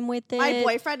time with it. My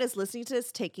boyfriend is listening to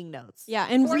this, taking notes. Yeah,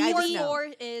 and Or really,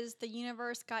 is the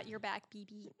universe got your back,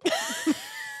 BB.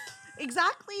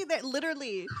 Exactly. That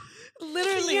literally.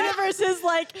 the universe is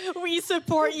like, we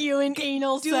support you in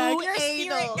anal sex. Your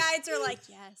spirit guides are like,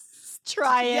 yes.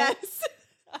 Try it. Yes.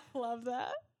 I love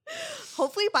that.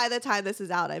 Hopefully by the time this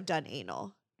is out, I've done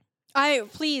anal.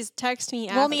 Please text me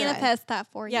after. We'll manifest that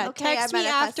for you. Yeah, Okay, text I'm me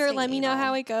after. Let me know manifesting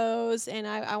how it goes, and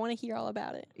I want to hear all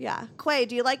about it. Yeah. Quay,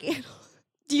 do you like anal?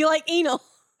 Do you like anal?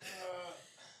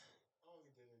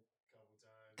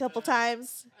 Couple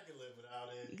times. I can live without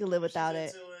it. You can live without it.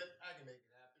 Into it. I can make it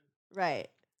happen. Right.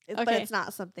 But Okay. it's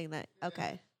not something that,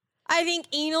 okay. I think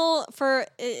anal for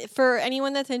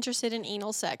anyone that's interested in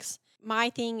anal sex. My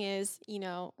thing is,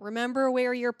 remember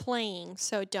where you're playing,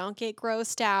 so don't get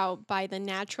grossed out by the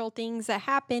natural things that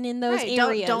happen in those Right,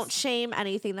 areas. Don't shame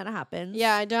anything that happens.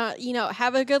 Yeah, don't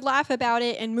have a good laugh about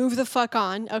it and move the fuck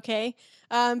on, okay?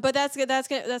 But that's good. That's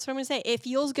good. That's what I'm gonna say. It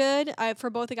feels good for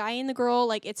both the guy and the girl.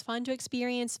 Like it's fun to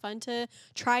experience, fun to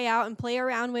try out and play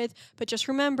around with. But just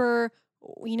remember,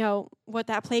 what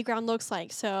that playground looks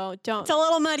like. So don't. It's a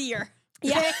little muddier.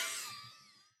 Yeah.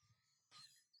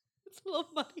 It's a little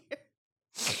muddier.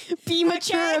 Be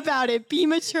mature about it. Be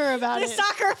mature about The it.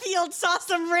 soccer field saw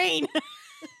some rain.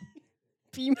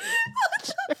 Be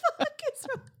What the fuck is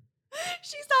wrong?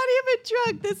 She's not even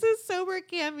drunk. This is sober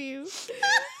Cammy.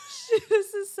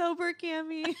 This is sober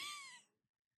Cammy. a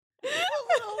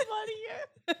little muddier.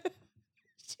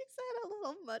 She said a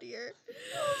little muddier.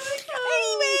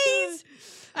 Anyways,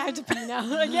 I have to pee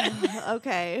now again.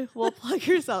 Okay, well, plug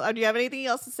yourself. Do you have anything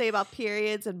else to say about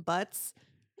periods and butts?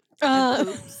 And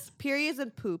poops? Periods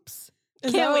and poops.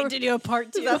 Can't wait to do a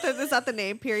part 2. Is that the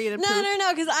name? Period and poop?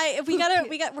 No, because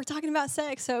we're talking about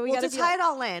sex, so we Well, gotta to tie it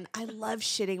all in, I love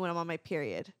shitting when I'm on my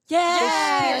period.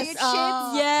 Yes. Period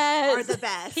shits Yes. are the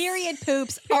best. Period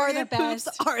poops are the Period best.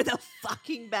 poops are the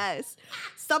fucking best.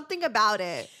 Something about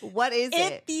it. What is It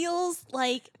it? feels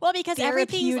like, well, because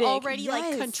everything's Therapeutic. already like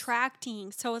Yes.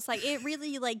 contracting, so it's like it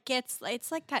really like it's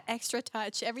like that extra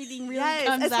touch. Everything really Yes,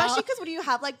 comes especially out. because when you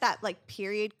have like that like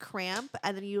period cramp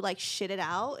and then you like shit it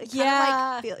out, it Yeah.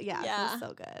 kind of like it Yeah. feels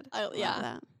so good.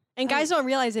 Yeah. And guys don't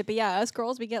realize it, but yeah, us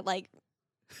girls, we get like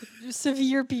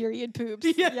severe period poops.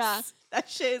 Yes. Yeah. That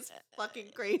shit is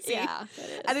fucking crazy. Yeah. it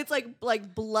is. And it's like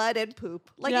blood and poop.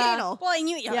 Like Yeah. anal. Well, and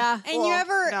Yeah. and you Well,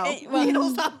 ever no. well,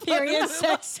 Anal's not blood Period and poop.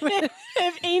 sex with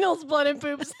if anal's blood and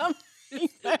poop, something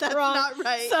went That's wrong. not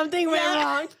right. Something went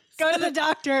Yeah. wrong. Go to the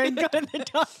doctor and go to the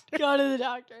doctor. Go to the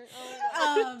doctor.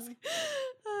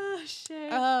 Oh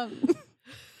shit.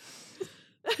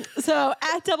 So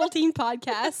at Double Team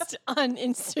Podcast on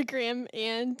Instagram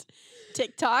and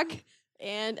TikTok,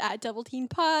 and at Double Team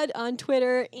Pod on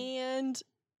Twitter and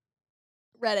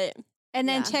Reddit. and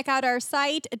then Yeah. check out our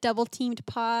site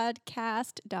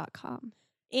doubleteamedpodcast.com.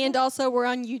 And also we're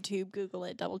on YouTube. Google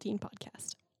it, Double Team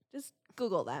Podcast. Just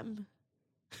Google them.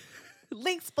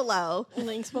 Links below.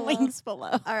 Links below. Links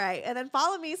below. All right. And then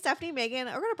follow me, Stephanie Megan,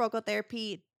 or go to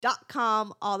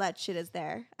brocotherapy.com. All that shit is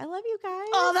there. I love you guys.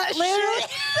 All that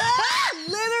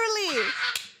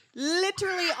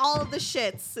Literally all of the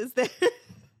shits is there. I'm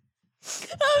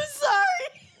sorry.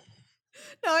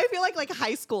 No, I feel like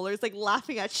high schoolers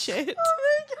laughing at shit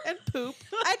and poop.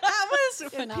 That was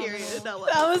And phenomenal. period. That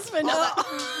was phenomenal.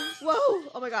 Whoa.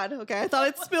 Oh my God. Okay. I thought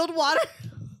it spilled water.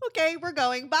 Okay. We're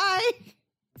going. Bye.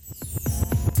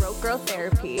 Broke Girl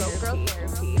Therapy.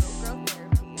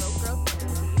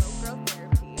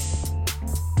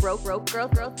 Broke Girl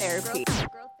Therapy.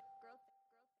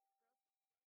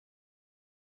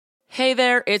 Hey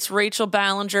there, it's Rachel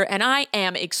Ballinger, and I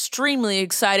am extremely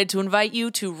excited to invite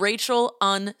you to Rachel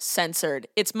Uncensored.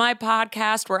 It's my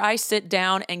podcast where I sit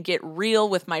down and get real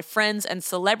with my friends and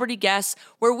celebrity guests,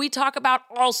 where we talk about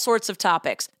all sorts of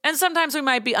topics. And sometimes we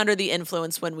might be under the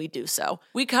influence when we do so.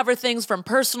 We cover things from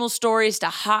personal stories to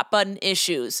hot button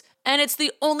issues. And it's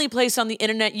the only place on the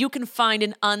internet you can find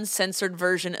an uncensored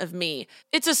version of me.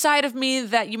 It's a side of me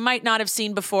that you might not have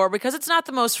seen before because it's not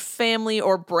the most family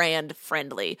or brand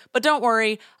friendly. But don't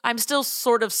worry, I'm still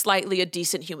sort of slightly a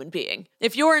decent human being.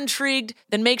 If you're intrigued,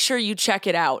 then make sure you check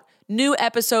it out. New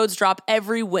episodes drop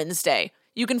every Wednesday.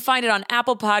 You can find it on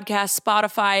Apple Podcasts,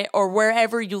 Spotify, or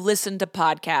wherever you listen to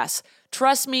podcasts.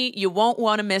 Trust me, you won't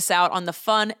want to miss out on the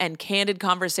fun and candid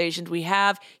conversations we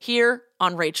have here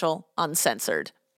on Rachel Uncensored.